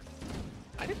men,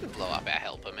 I didn't blow up our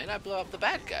helper, man. I blew up the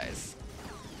bad guys.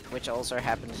 which also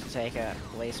happens to take at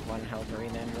least one helpery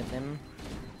man with them.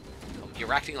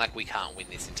 You're acting like we can't win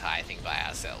this entire thing by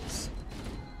ourselves.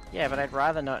 Yeah, but I'd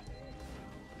rather not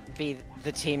be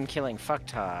the team killing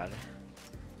fucktard.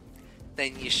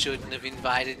 Then you shouldn't have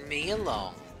invited me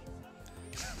along.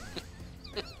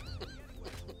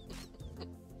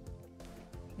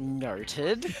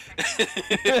 Noted.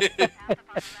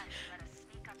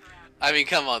 I mean,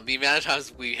 come on, the amount of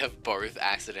times we have both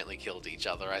accidentally killed each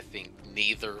other, I think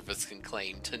neither of us can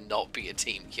claim to not be a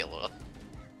team killer.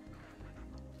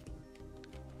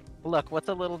 Look, what's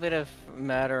a little bit of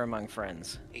murder among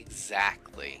friends?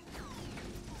 Exactly.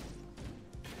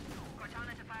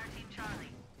 Cortana to fire team Charlie.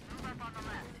 Move up on the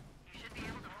left. You should be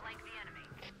able to flank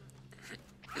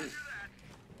the enemy.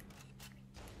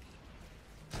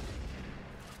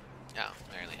 Oh,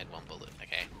 I only had one bullet,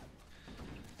 okay.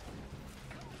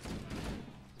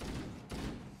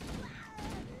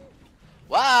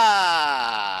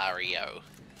 Wario!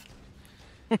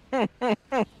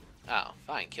 Oh,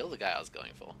 fine, kill the guy I was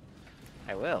going for.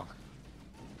 I will.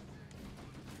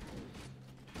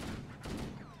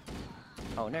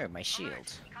 Oh no, my shield.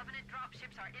 Covenant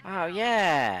dropships are in Oh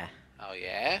yeah! Oh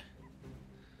yeah?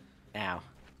 Ow.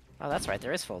 Oh, that's right,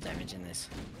 there is full damage in this.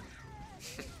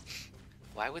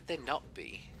 Why would there not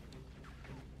be?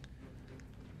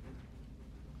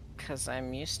 Because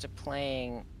I'm used to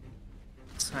playing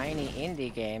tiny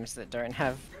indie games that don't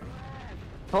have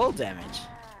full damage.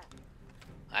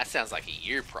 That sounds like a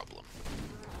you problem.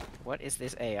 What is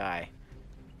this AI?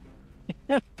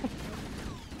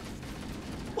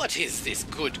 What is this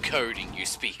good coding you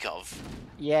speak of?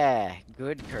 Yeah,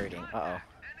 good coding. Uh-oh.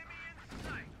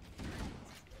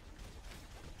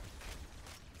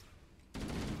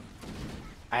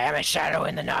 I am a shadow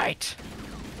in the night!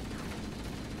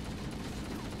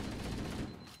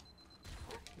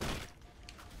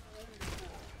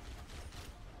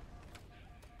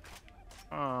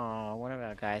 Oh, one of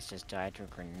our guys just died to a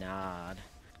grenade.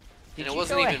 Did And it you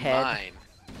wasn't go even ahead? mine.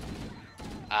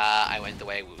 I went the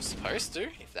way we were supposed to,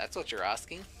 if that's what you're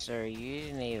asking. So you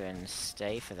didn't even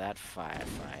stay for that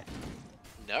firefight.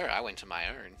 No, I went to my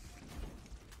own.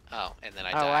 Oh, and then I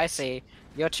Oh, died. I see.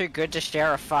 You're too good to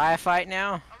share a firefight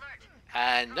now?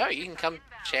 No, you can come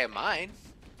share mine.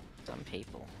 Some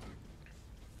people.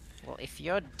 Well, if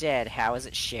you're dead, how is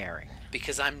it sharing?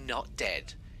 Because I'm not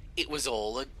dead. It was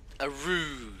all a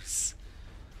ruse.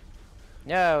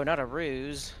 No, not a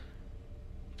ruse.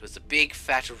 It was a big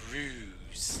fat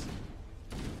ruse.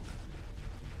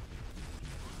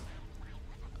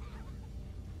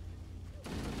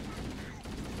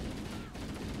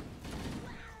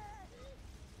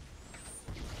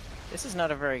 This is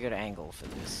not a very good angle for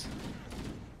this.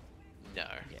 No.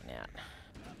 Getting out.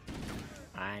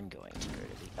 I'm going to go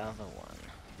to the other one.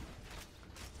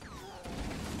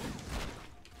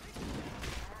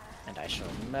 And I shall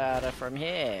murder from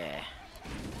here.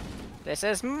 This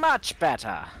is much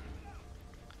better.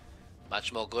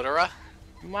 Much more gooder.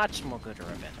 Much more good or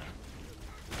better.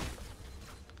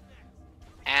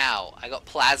 Ow, I got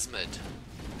plasmid.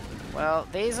 Well,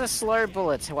 these are slow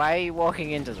bullets. Why are you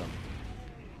walking into them?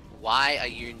 Why are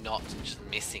you not just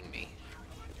missing me?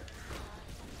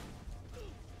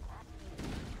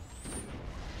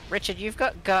 Richard, you've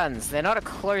got guns. They're not a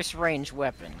close range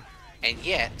weapon. And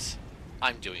yet,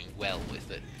 I'm doing well with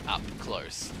it, up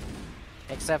close.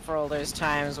 Except for all those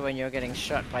times when you're getting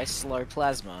shot by slow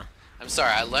plasma. I'm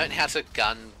sorry, I learned how to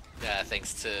gun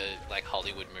thanks to, like,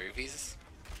 Hollywood movies.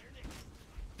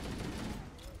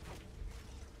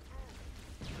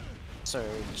 So,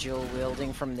 dual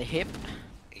wielding from the hip.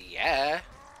 Yeah.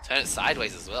 Turn it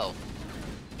sideways as well.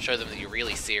 Show them that you're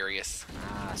really serious.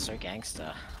 Ah, so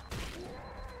gangster.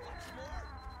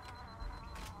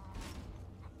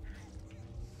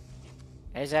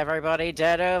 Is everybody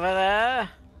dead over there?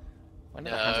 When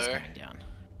did the hunters No. going down?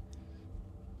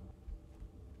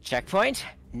 Checkpoint?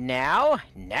 Now?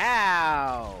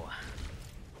 Now!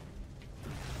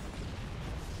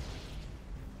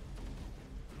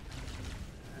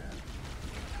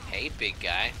 Hey, big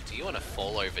guy, do you want to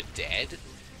fall over dead?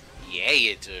 Yeah,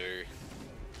 you do.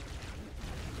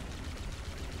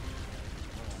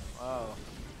 Whoa.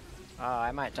 Oh,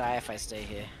 I might die if I stay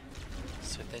here.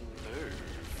 So then move.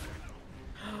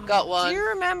 Got one. Do you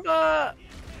remember?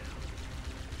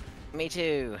 Me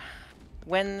too.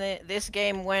 When this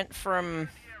game went from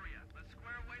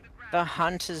the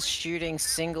hunters shooting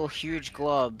single huge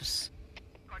globs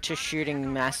to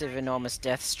shooting massive, enormous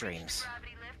death streams.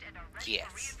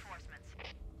 Yes.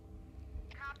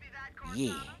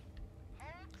 Yeah.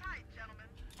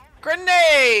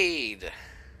 Grenade!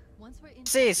 Once we're in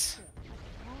Sis.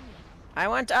 I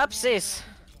want up, sis.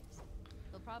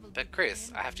 But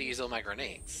Chris, I have to use all my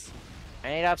grenades. I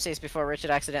need up, sis, before Richard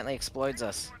accidentally explodes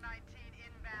us.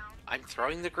 I'm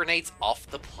throwing the grenades off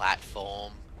the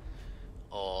platform.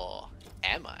 Or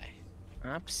am I?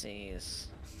 Upsies.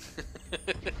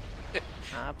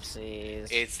 Upsies.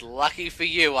 It's lucky for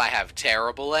you I have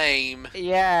terrible aim.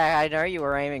 Yeah, I know you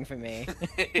were aiming for me.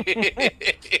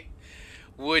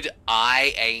 Would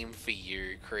I aim for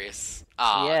you, Chris?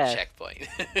 Ah, Yeah. checkpoint.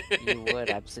 You would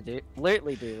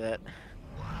absolutely do that.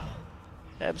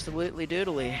 Absolutely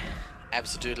doodly.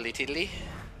 Absolutely tiddly.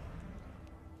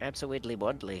 Absolutely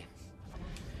bodly.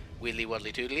 Widdly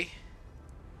waddly toodly.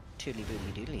 Toodly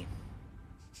boodly doodly.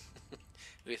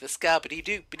 With a scarpity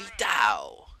doopity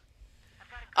dow.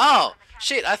 Oh,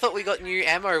 shit, I thought we got new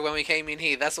ammo when we came in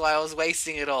here. That's why I was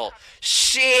wasting it all.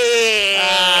 Shit!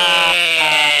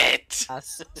 I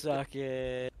suck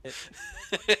it.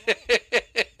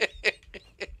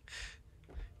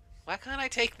 Why can't I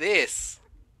take this?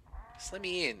 Just let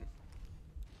me in.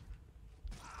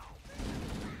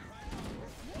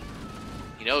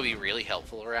 You know what would be really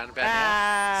helpful around about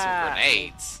now? Some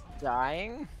grenades.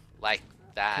 Dying? Like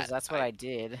that. Because that's what I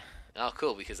did. Oh,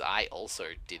 cool, because I also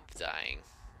did the dying.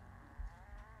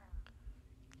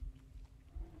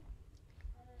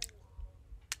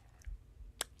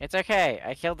 It's okay.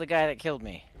 I killed the guy that killed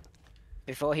me.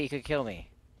 Before he could kill me.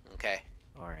 Okay.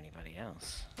 Or anybody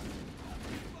else.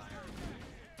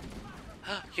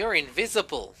 You're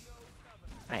invisible.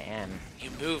 I am. You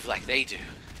move like they do.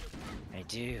 I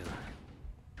do.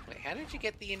 Wait, how did you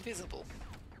get the invisible?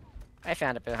 I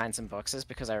found it behind some boxes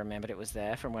because I remembered it was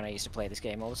there from when I used to play this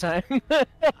game all the time.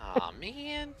 Aw,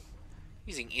 man.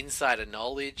 Using insider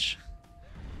knowledge.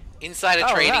 Insider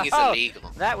trading is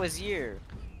illegal. That was you.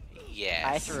 Yes.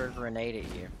 I threw a grenade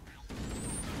at you.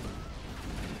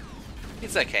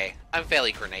 It's okay. I'm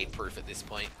fairly grenade proof at this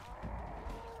point.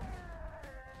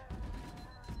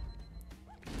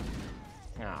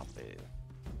 Oh, boo.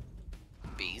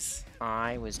 Bees.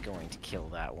 I was going to kill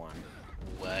that one.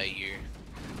 Were you?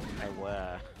 I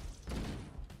were.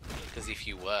 Because if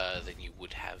you were, then you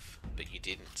would have, but you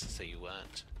didn't, so you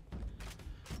weren't.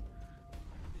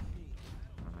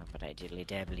 But I diddly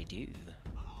dabbly do.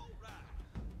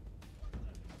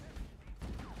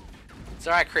 It's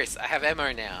alright, Chris. I have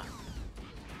ammo now.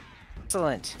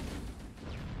 Excellent.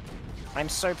 I'm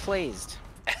so pleased.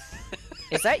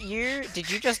 Is that you? Did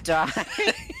you just die?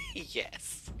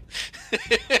 Yes.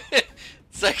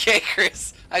 It's okay,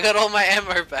 Chris. I got all my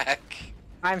ammo back.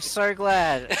 I'm so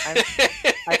glad.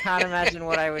 I can't imagine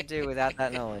what I would do without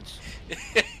that knowledge.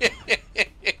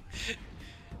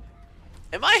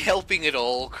 Am I helping at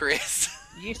all, Chris?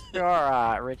 You sure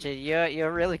are, Richard.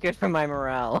 You're really good for my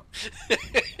morale.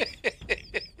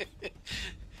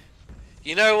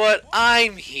 You know what?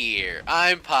 I'm here.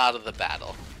 I'm part of the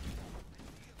battle.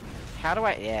 How do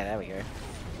I... Yeah, there we go.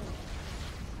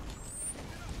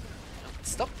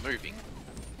 Stop moving.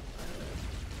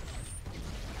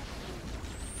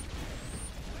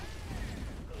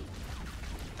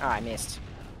 Oh, I missed.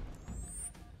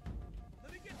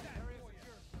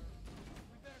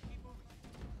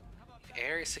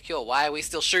 Area secure. Why are we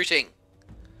still shooting?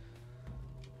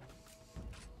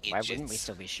 Why wouldn't we Idiots.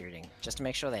 still be shooting? Just to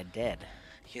make sure they're dead.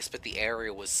 Yes, but the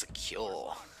area was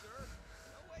secure.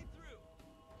 We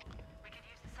could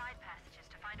use the side passages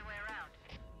to find a way around.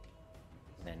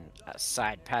 Then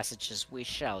side passages we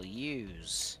shall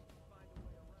use.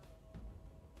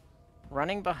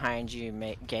 Running behind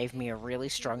you gave me a really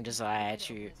strong desire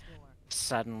to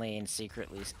suddenly and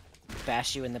secretly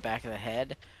bash you in the back of the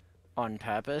head on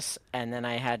purpose, and then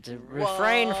I had to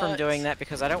refrain from doing that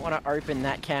because I don't want to open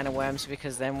that can of worms,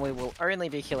 because then we will only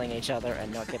be killing each other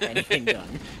and not get anything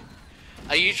done.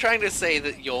 Are you trying to say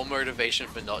that your motivation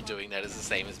for not doing that is the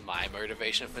same as my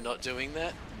motivation for not doing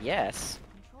that? Yes.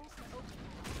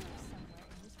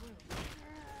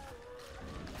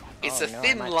 It's Oh, a no, I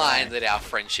thin might line die. that our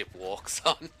friendship walks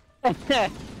on.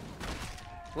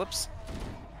 Whoops.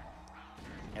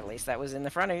 At least that was in the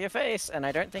front of your face, and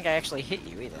I don't think I actually hit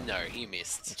you either. No, he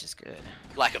missed. Which is good.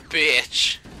 Like a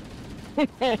bitch.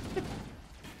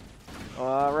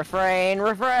 Oh, refrain,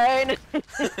 refrain!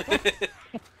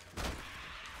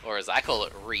 Or as I call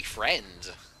it,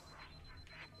 refriend.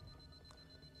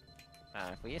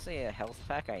 If we see a health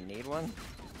pack, I need one.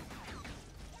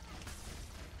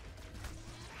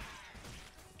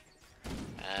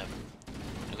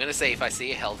 I'm gonna say if I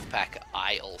see a health pack,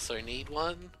 I also need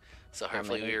one. So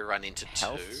hopefully we run into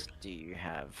health two. Do you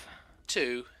have?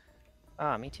 2.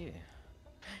 Ah, me too.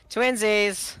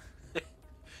 Twinsies!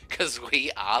 Because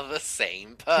we are the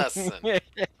same person.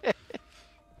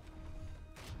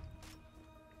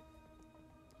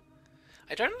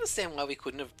 I don't understand why we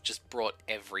couldn't have just brought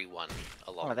everyone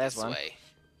along there's this one. way.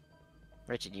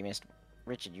 Richard, you missed.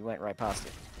 Richard, you went right past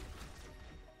it.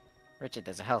 Richard,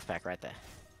 there's a health pack right there.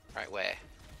 Right, where?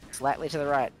 Slightly to the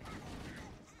right.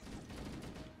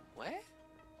 Where?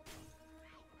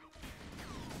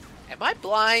 Am I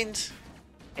blind?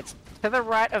 It's to the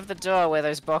right of the door where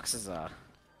those boxes are.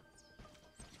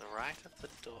 The right of the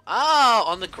door. Oh,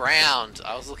 on the ground.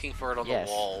 I was looking for it on Yes.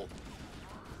 the wall.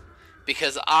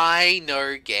 Because I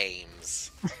know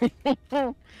games.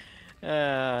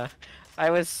 I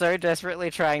was so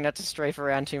desperately trying not to strafe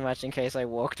around too much in case I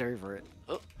walked over it.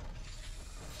 Oh.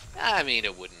 I mean,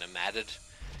 it wouldn't have mattered.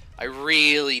 I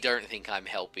really don't think I'm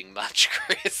helping much,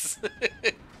 Chris.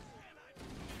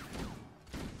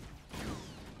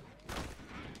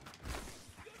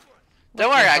 Don't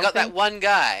worry, I got that one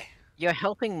guy. You're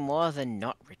helping more than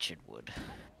not Richard would.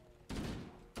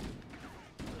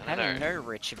 I don't Having know. no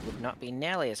Richard would not be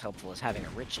nearly as helpful as having a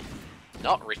Richard.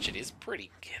 Not Richard is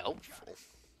pretty helpful. This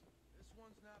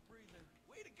one's not breathing.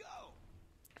 Way to go!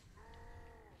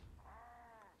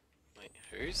 Wait,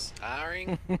 who's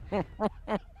hiring?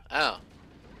 Oh,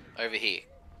 over here.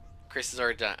 Chris has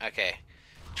already done. Okay,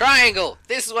 triangle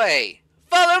this way.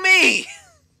 Follow me.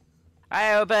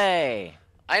 I obey!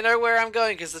 I know where I'm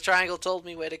going because the triangle told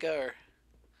me where to go.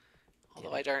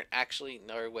 Although I don't actually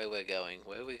know where we're going.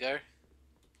 Where we go?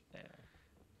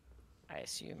 I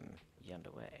assume yonder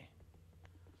way.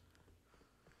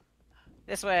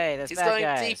 This way, there's He's bad going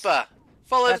guys. deeper.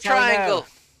 Follow That's the how we know. triangle.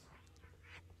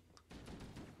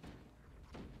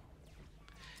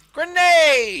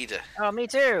 Grenade! Oh, me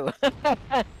too!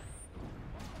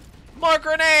 More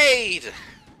grenade!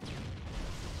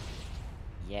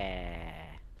 Yeah.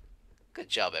 Good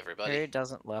job, Who everybody.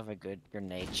 doesn't love a good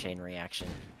grenade chain reaction?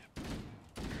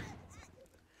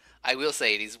 I will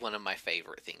say it is one of my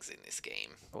favorite things in this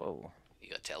game. Whoa. You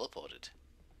got teleported.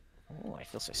 Oh, I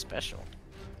feel so special.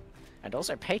 And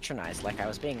also patronized like I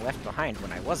was being left behind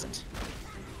when I wasn't.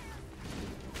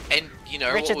 And you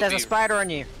know Richard, what there's would a be... spider on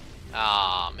you!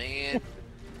 Aw, man.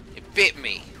 It bit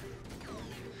me.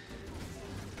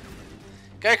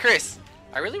 Go, Chris.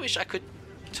 I really wish I could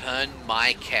turn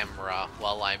my camera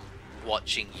while I'm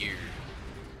watching you.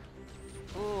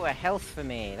 Ooh, a health for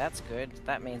me. That's good.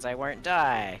 That means I won't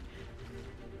die.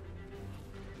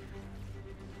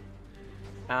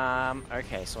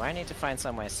 Okay, so I need to find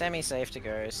somewhere semi-safe to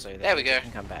go so that There we go.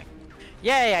 can come back.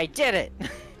 Yay, I did it!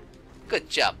 Good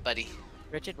job, buddy.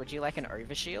 Richard, would you like an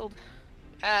overshield?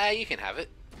 You can have it.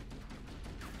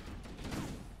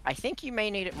 I think you may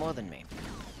need it more than me.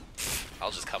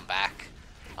 I'll just come back.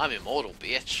 I'm immortal,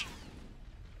 bitch.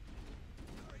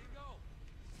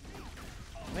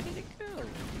 Where did it go?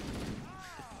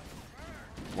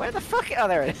 Where the fuck? Oh,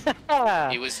 there it is.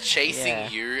 It was chasing Yeah.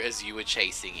 you as you were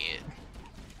chasing it.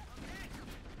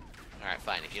 Alright,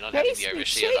 fine. If you're not having the Chase me,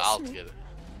 overshield, chase I'll me. get it.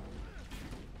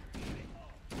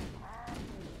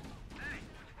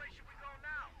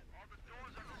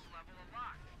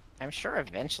 I'm sure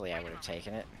eventually I would have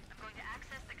taken it. I'm going to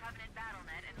access the Covenant battle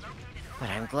net and locate an But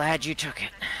I'm glad you took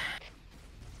it.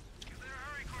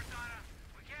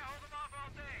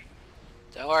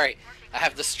 Don't worry. I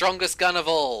have the strongest gun of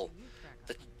all.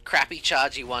 The crappy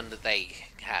chargy one that they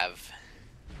have.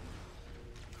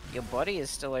 Your body is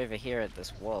still over here at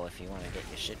this wall if you want to get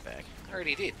your shit back. I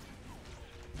already did.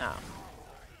 Oh.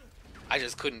 I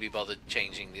just couldn't be bothered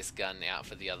changing this gun out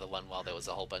for the other one while there was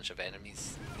a whole bunch of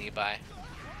enemies nearby.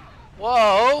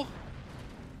 Whoa!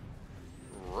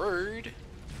 Rude.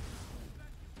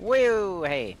 Woo!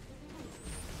 Hey.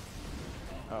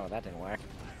 Oh, that didn't work.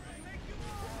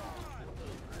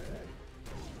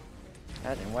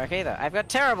 That didn't work either. I've got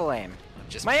terrible aim.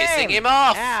 Just My pissing aim! him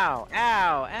off! Ow!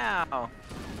 Ow! Ow!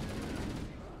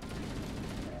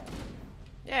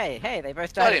 Yay! Hey, they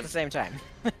both Got died at him. the same time.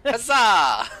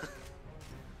 Huzzah!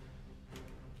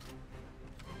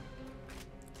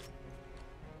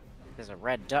 There's a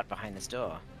red dot behind this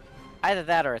door. Either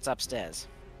that or it's upstairs.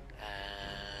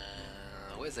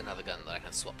 Where's another gun that I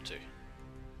can swap to?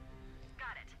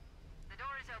 Got it. The door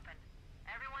is open.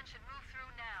 Everyone should move through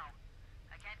now.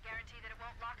 I can't guarantee that it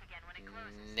won't lock again when it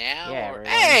closes. Now Yeah, or... everyone,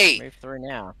 Hey! move through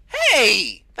now.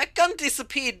 Hey! That gun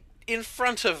disappeared in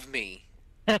front of me.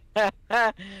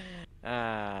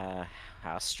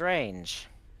 How strange.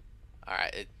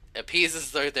 Alright, it appears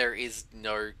as though there is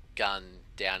no gun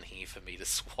down here for me to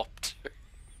swap to.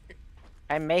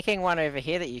 I'm making one over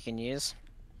here that you can use.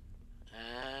 Uh...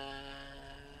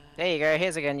 There you go,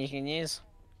 here's a gun you can use.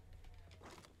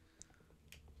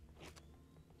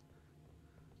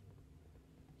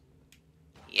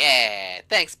 Yeah,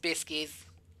 thanks, Biscuits.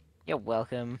 You're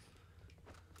welcome.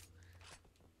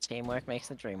 Teamwork makes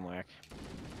the dream work.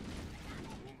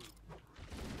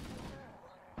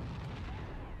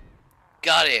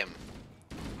 Got him.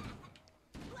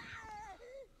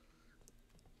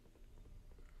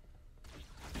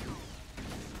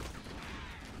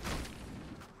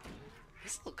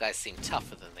 These little guys seem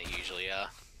tougher than they usually are.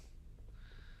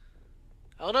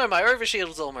 Oh no, my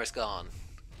overshield's almost gone.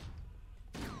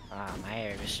 Ah,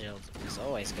 my overshield is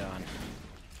always gone.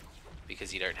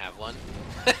 Because you don't have one.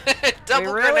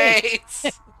 Double really-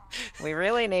 grenades! We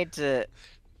really need to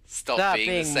Stop start being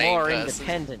being the same more person.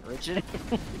 independent, Richard.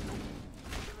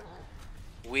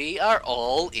 We are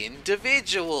all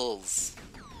individuals.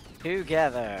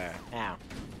 Together. Now.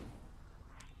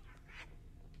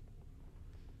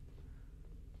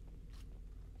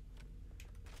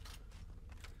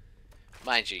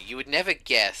 Mind you, you would never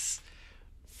guess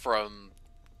from,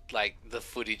 like, the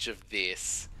footage of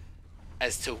this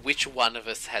as to which one of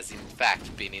us has in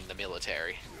fact been in the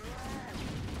military.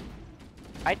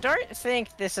 I don't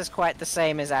think this is quite the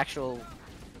same as actual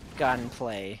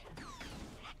gunplay.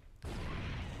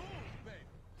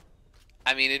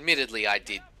 I mean, admittedly, I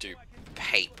did do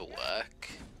paperwork.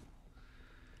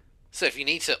 So if you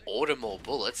need to order more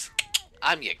bullets,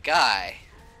 I'm your guy.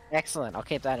 Excellent, I'll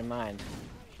keep that in mind.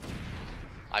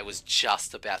 I was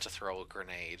just about to throw a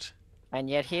grenade. And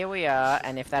yet here we are,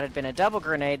 and if that had been a double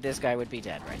grenade, this guy would be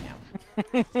dead right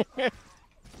now.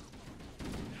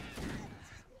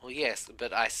 Well, yes,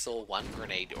 but I saw one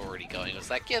grenade already going. I was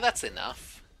like, yeah, that's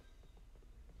enough.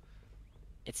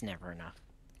 It's never enough.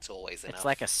 It's always enough. It's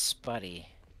like a spuddy.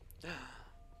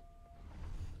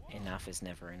 Enough is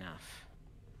never enough.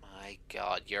 My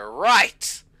god, you're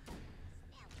right!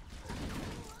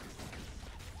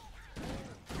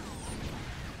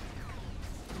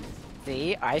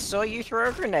 See, I saw you throw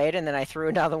a grenade and then I threw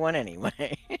another one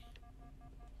anyway.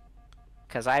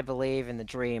 Because I believe in the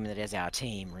dream that is our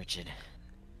team, Richard.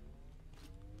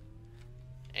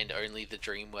 And only the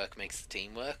dream work makes the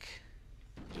team work?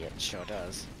 Yeah, it sure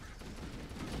does.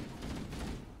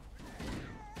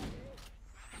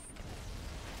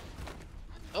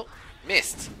 Oh,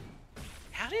 missed.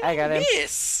 How did I got him.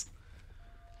 miss?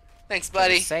 Thanks, For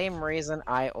buddy. the same reason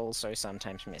I also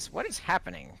sometimes miss. What is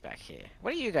happening back here?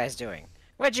 What are you guys doing?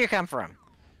 Where'd you come from?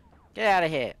 Get out of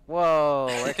here. Whoa,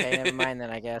 okay, never mind then,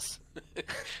 I guess.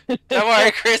 Don't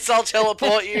worry, Chris, I'll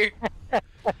teleport you.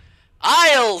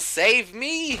 I'll save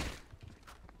me!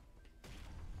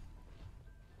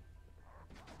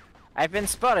 I've been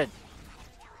spotted.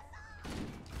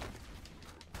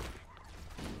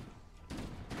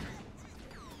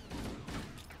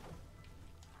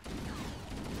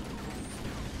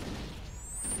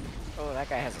 Oh, that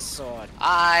guy has a sword.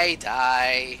 I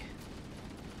die.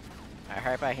 I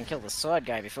hope I can kill the sword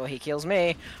guy before he kills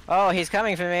me. Oh, he's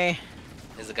coming for me.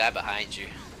 There's a guy behind you.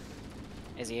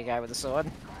 Is he a guy with a sword?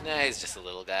 No, he's just a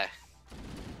little guy.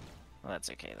 Well, that's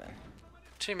okay then.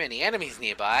 Too many enemies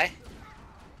nearby.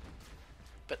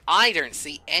 But I don't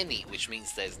see any, which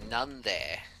means there's none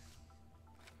there.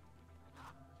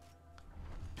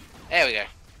 There we go.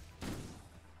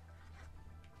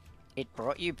 It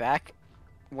brought you back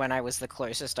when I was the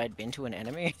closest I'd been to an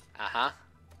enemy. Uh-huh.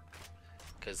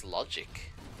 'Cause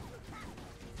logic.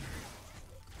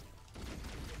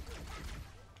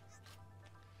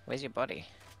 Where's your body?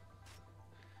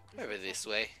 Over this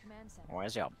way. Command center.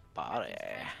 Where's your body?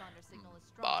 Transponder signal is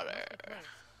strong Body. enough to place.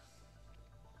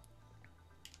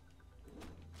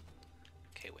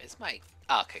 Okay, where's my...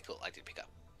 Ah, okay, cool. I did pick up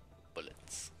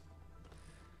bullets.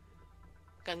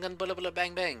 Gun, gun, bullet, bullet,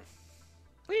 bang, bang.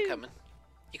 Whee! Coming.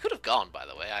 You could have gone, by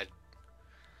the way.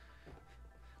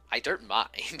 I don't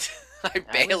mind. I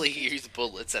barely use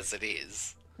bullets as it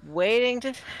is. Waiting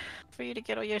for you to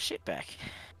get all your shit back.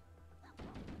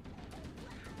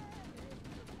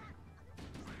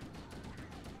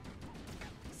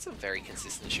 Some very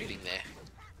consistent shooting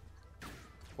there.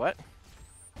 What?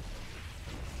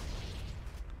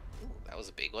 Ooh, that was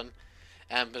a big one.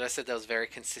 But I said that was very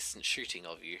consistent shooting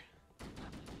of you.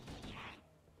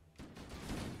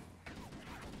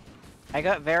 I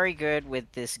got very good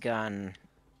with this gun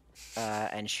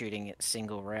and shooting it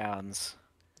single rounds.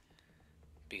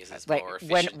 Because it's Like more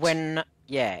efficient.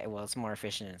 yeah, well, it's more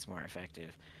efficient and it's more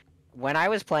effective. When I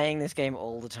was playing this game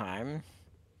all the time,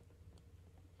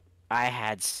 I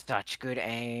had such good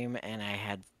aim, and I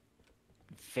had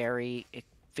very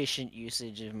efficient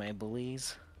usage of my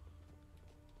bullies.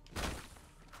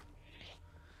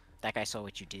 That guy saw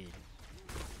what you did.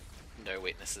 No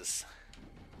witnesses.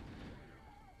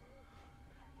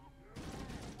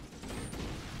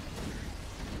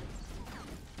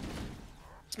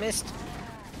 It's missed.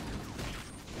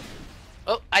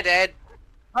 Oh, I died.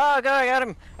 Oh, go! I got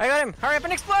him! I got him! Hurry up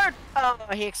and explode! Oh,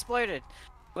 he exploded.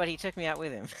 But he took me out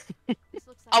with him. This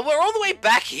looks like Oh, we're all the way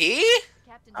back here?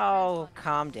 Captain's Oh, transponder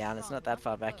calm is down. It's strong not that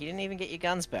far back. close. You didn't even get your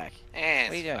guns back. Eh,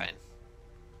 What are you it's doing? fine.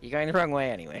 You're going the wrong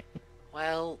way anyway.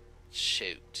 Well,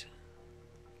 shoot.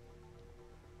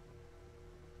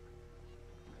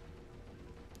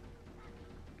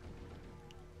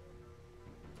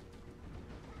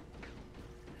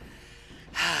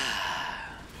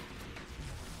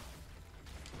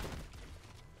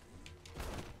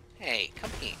 Hey, come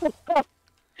here.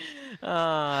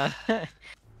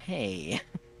 Hey.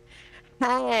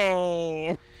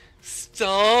 Hey.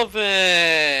 Stop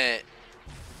it!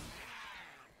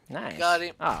 Nice. Got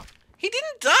him. Oh, He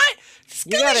didn't die! This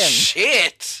You gun got is him.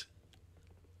 shit!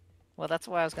 well, that's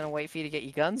why I was gonna wait for you to get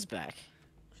your guns back.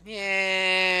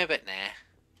 Yeah, but nah.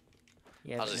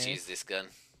 Yeah, I'll but just no. use this gun.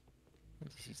 I'll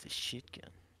just use the shit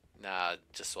gun. Nah,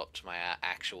 just swapped my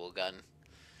actual gun.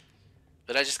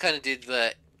 But I just kind of did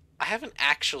the... I haven't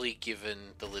actually given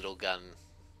the little gun,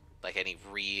 like, any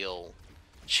real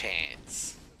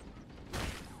chance.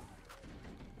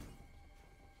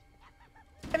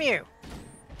 Damn you!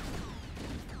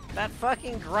 That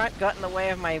fucking grunt got in the way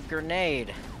of my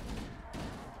grenade.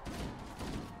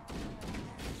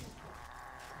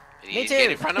 But Me he didn't get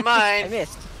too. in front of I mine.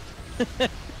 missed.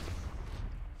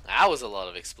 That was a lot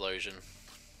of explosion.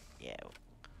 Yeah.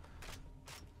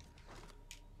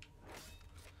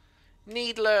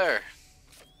 Needler!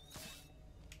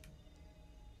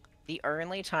 The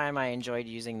only time I enjoyed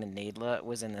using the needler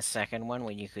was in the second one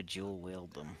when you could dual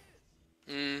wield them.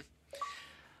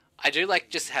 I do like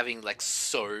just having, like,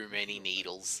 so many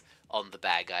needles on the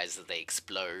bad guys that they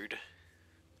explode.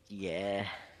 Yeah.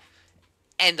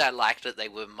 And I liked that they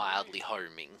were mildly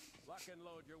homing. Lock and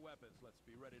load your weapons. Let's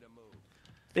be ready to move.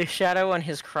 The shadow on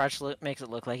his crotch makes it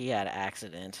look like he had an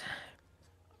accident.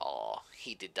 Oh,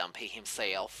 he did dump he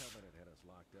himself. Covenant had us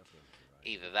locked up in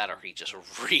here. Either that or he just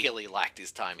really liked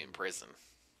his time in prison.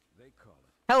 They call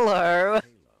it Hello! Halo.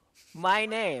 My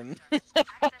name! Accessing the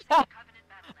Covenant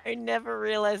battle net. I never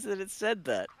realized that it said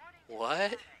that. What? In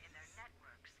their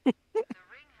networks. The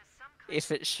ring has some kind If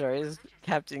it shows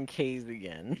Captain Keys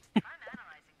again, I'm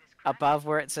analyzing this crime. above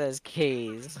where it says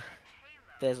Keys,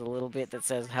 there's a little bit that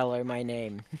says, hello, my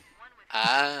name. One with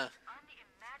Ah,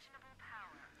 unimaginable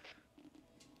power.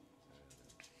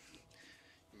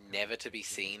 never to be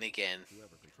seen again.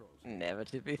 Whoever controls Never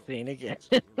to be seen again.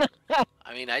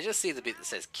 I mean, I just see the bit that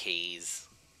says keys.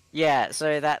 Yeah,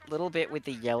 so that little bit with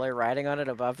the yellow writing on it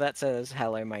above that says,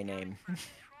 hello, my name.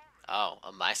 Oh,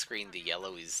 on my screen the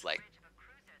yellow is, like,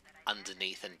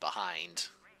 underneath and behind.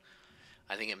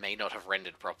 I think it may not have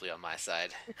rendered properly on my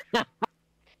side. That's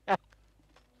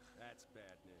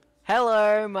bad news.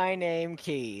 Hello, my name,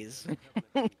 Keys. Covenant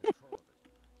in control of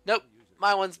it. Nope,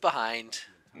 my one's behind.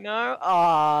 No?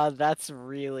 Aw, that's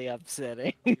really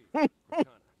upsetting. Cortana, I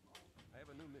have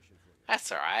a new mission for you.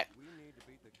 That's alright. We need to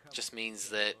beat the Covenant. Just means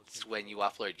that when you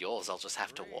upload yours, I'll just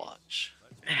have to watch.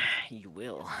 You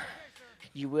will.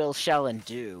 You will, shall, and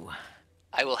do.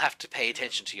 I will have to pay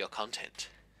attention to your content.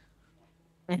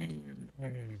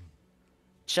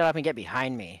 Shut up and get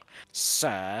behind me,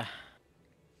 sir.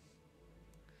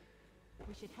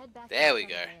 We should head back to There the we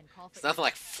go. subway and call for It's nothing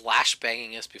like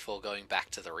flashbanging us before going back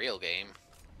to the real game.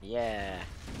 Yeah.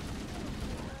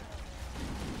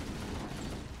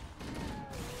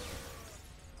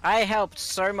 I helped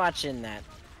so much in that.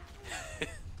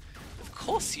 Of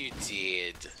course you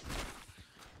did.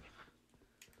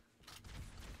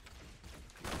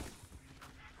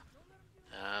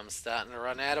 I'm starting to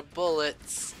run out of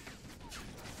bullets.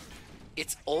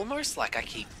 It's almost like I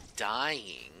keep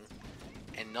dying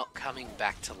and not coming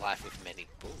back to life with many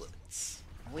bullets.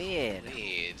 Weird.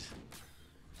 Weird.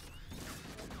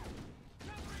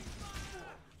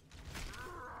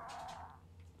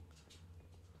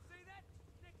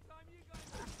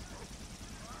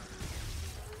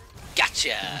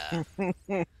 Gotcha!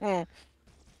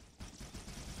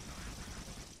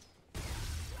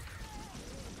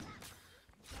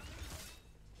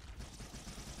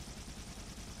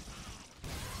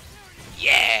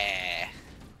 Yeah!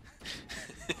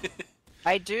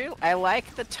 I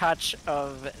like the touch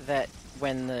of that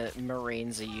when the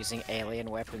Marines are using alien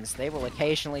weapons, they will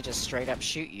occasionally just straight up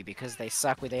shoot you because they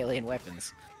suck with alien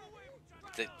weapons.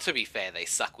 to be fair, they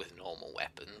suck with normal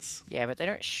weapons. Yeah, but they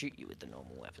don't shoot you with the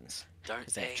normal weapons. Don't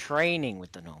Because they're they? training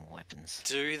with the normal weapons.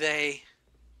 Do they?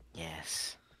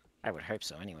 Yes. I would hope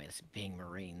so anyway, this being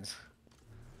Marines.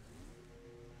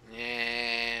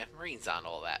 Yeah, Marines aren't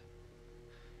all that.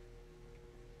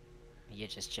 You're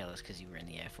just jealous because you were in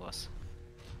the Air Force.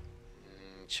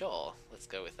 Sure, let's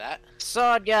go with that.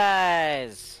 Sword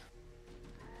guys!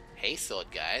 Hey, sword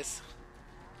guys.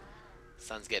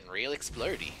 Sun's getting real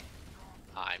explodey.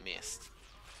 I missed.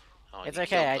 Oh, It's you okay,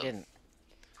 killed I them. didn't.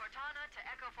 Cortana to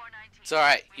Echo 419. It's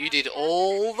alright, you did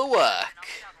all the work.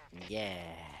 Yeah.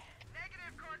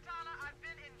 Negative, Cortana. I've been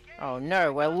engaged. Oh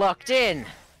no, we're locked in! And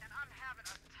I'm having a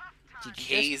tough time. Did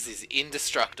you Keys is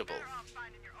indestructible. Better off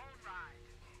finding your own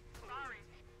ride. Sorry.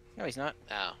 No, he's not.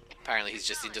 Oh, apparently he's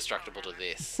just indestructible to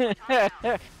this. Ow.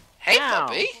 Hey,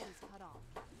 puppy! Portal's cut off.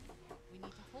 We need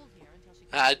to hold here until she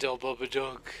Ah, dog, bubba,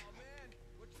 dog. Oh man,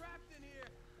 we're trapped in here.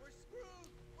 We're screwed.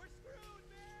 We're screwed,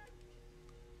 man.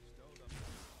 Stow them down,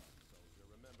 soldier.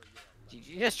 Remember you're a Did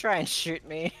you just try and shoot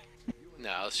me? No,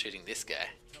 I was shooting this guy.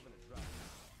 covenant drop.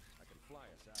 I can fly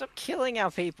us out. Stop killing our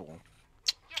people.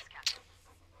 Yes, Captain.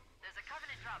 There's a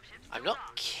Covenant dropship. I'm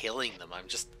not killing them, I'm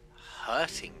just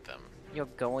hurting them. You're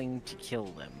going to kill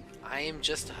them. I am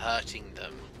just hurting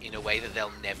them in a way that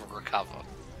they'll never recover.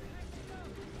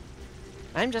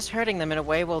 I'm just hurting them in a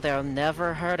way where they'll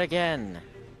never hurt again.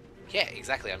 Yeah,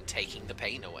 exactly, I'm taking the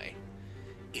pain away.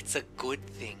 It's a good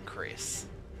thing, Chris.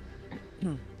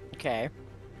 Okay.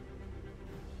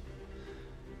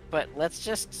 But let's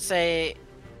just say,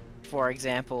 for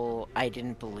example, I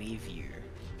didn't believe you.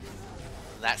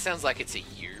 That sounds like it's a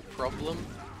you problem.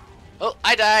 Oh,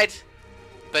 I died!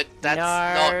 But that's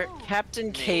no, not...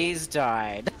 Captain Keys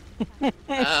died.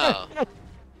 Oh.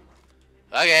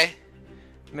 Okay.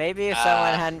 Maybe if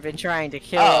someone hadn't been trying to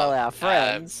kill all our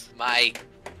friends. My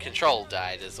control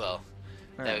died as well.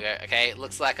 There we go. Okay, it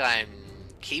looks like I'm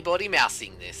keyboardy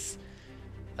mousing this.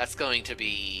 That's going to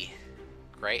be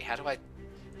great. How do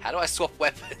I swap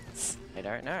weapons? I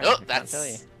don't know. Oh, I that's... can't tell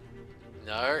you.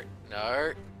 No,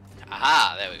 no.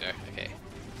 Aha, there we go. Okay.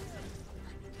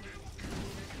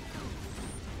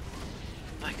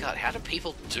 My god, how do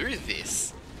people do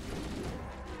this?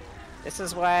 This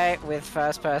is why, with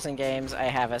first-person games, I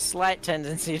have a slight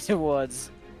tendency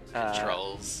towards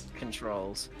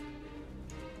Controls.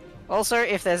 Also,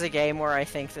 if there's a game where I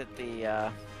think that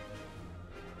the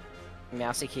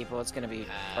mousey keyboard's going to be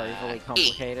overly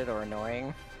complicated or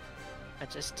annoying, I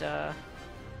just Okay,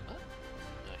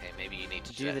 maybe you need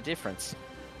to do the difference.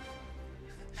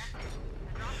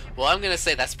 Well, I'm gonna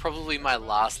say that's probably my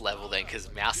last level then, because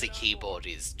mousey keyboard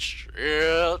is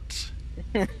shit.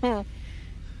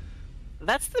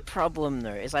 That's the problem,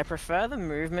 though, is I prefer the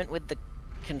movement with the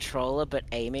controller, but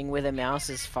aiming with a mouse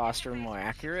is faster and more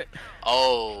accurate.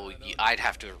 Oh, I'd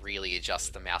have to really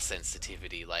adjust the mouse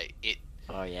sensitivity. Like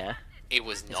Oh yeah, it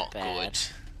was not bad.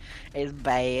 good. It's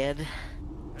bad.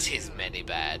 Tis many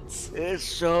bads. It's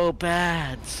so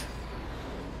bad.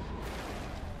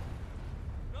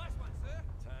 Nice one, sir.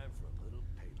 Time for a little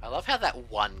paper. I love how that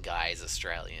one guy is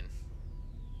Australian.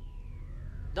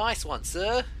 Nice one,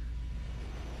 sir.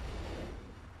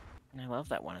 I love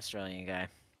that one Australian guy.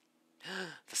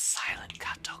 The silent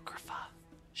cartographer.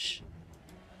 Shh.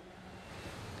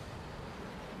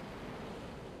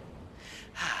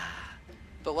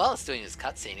 But while it's doing this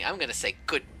cutscene, I'm going to say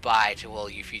goodbye to all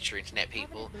you future internet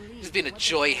people. It's been a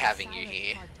joy having you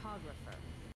here.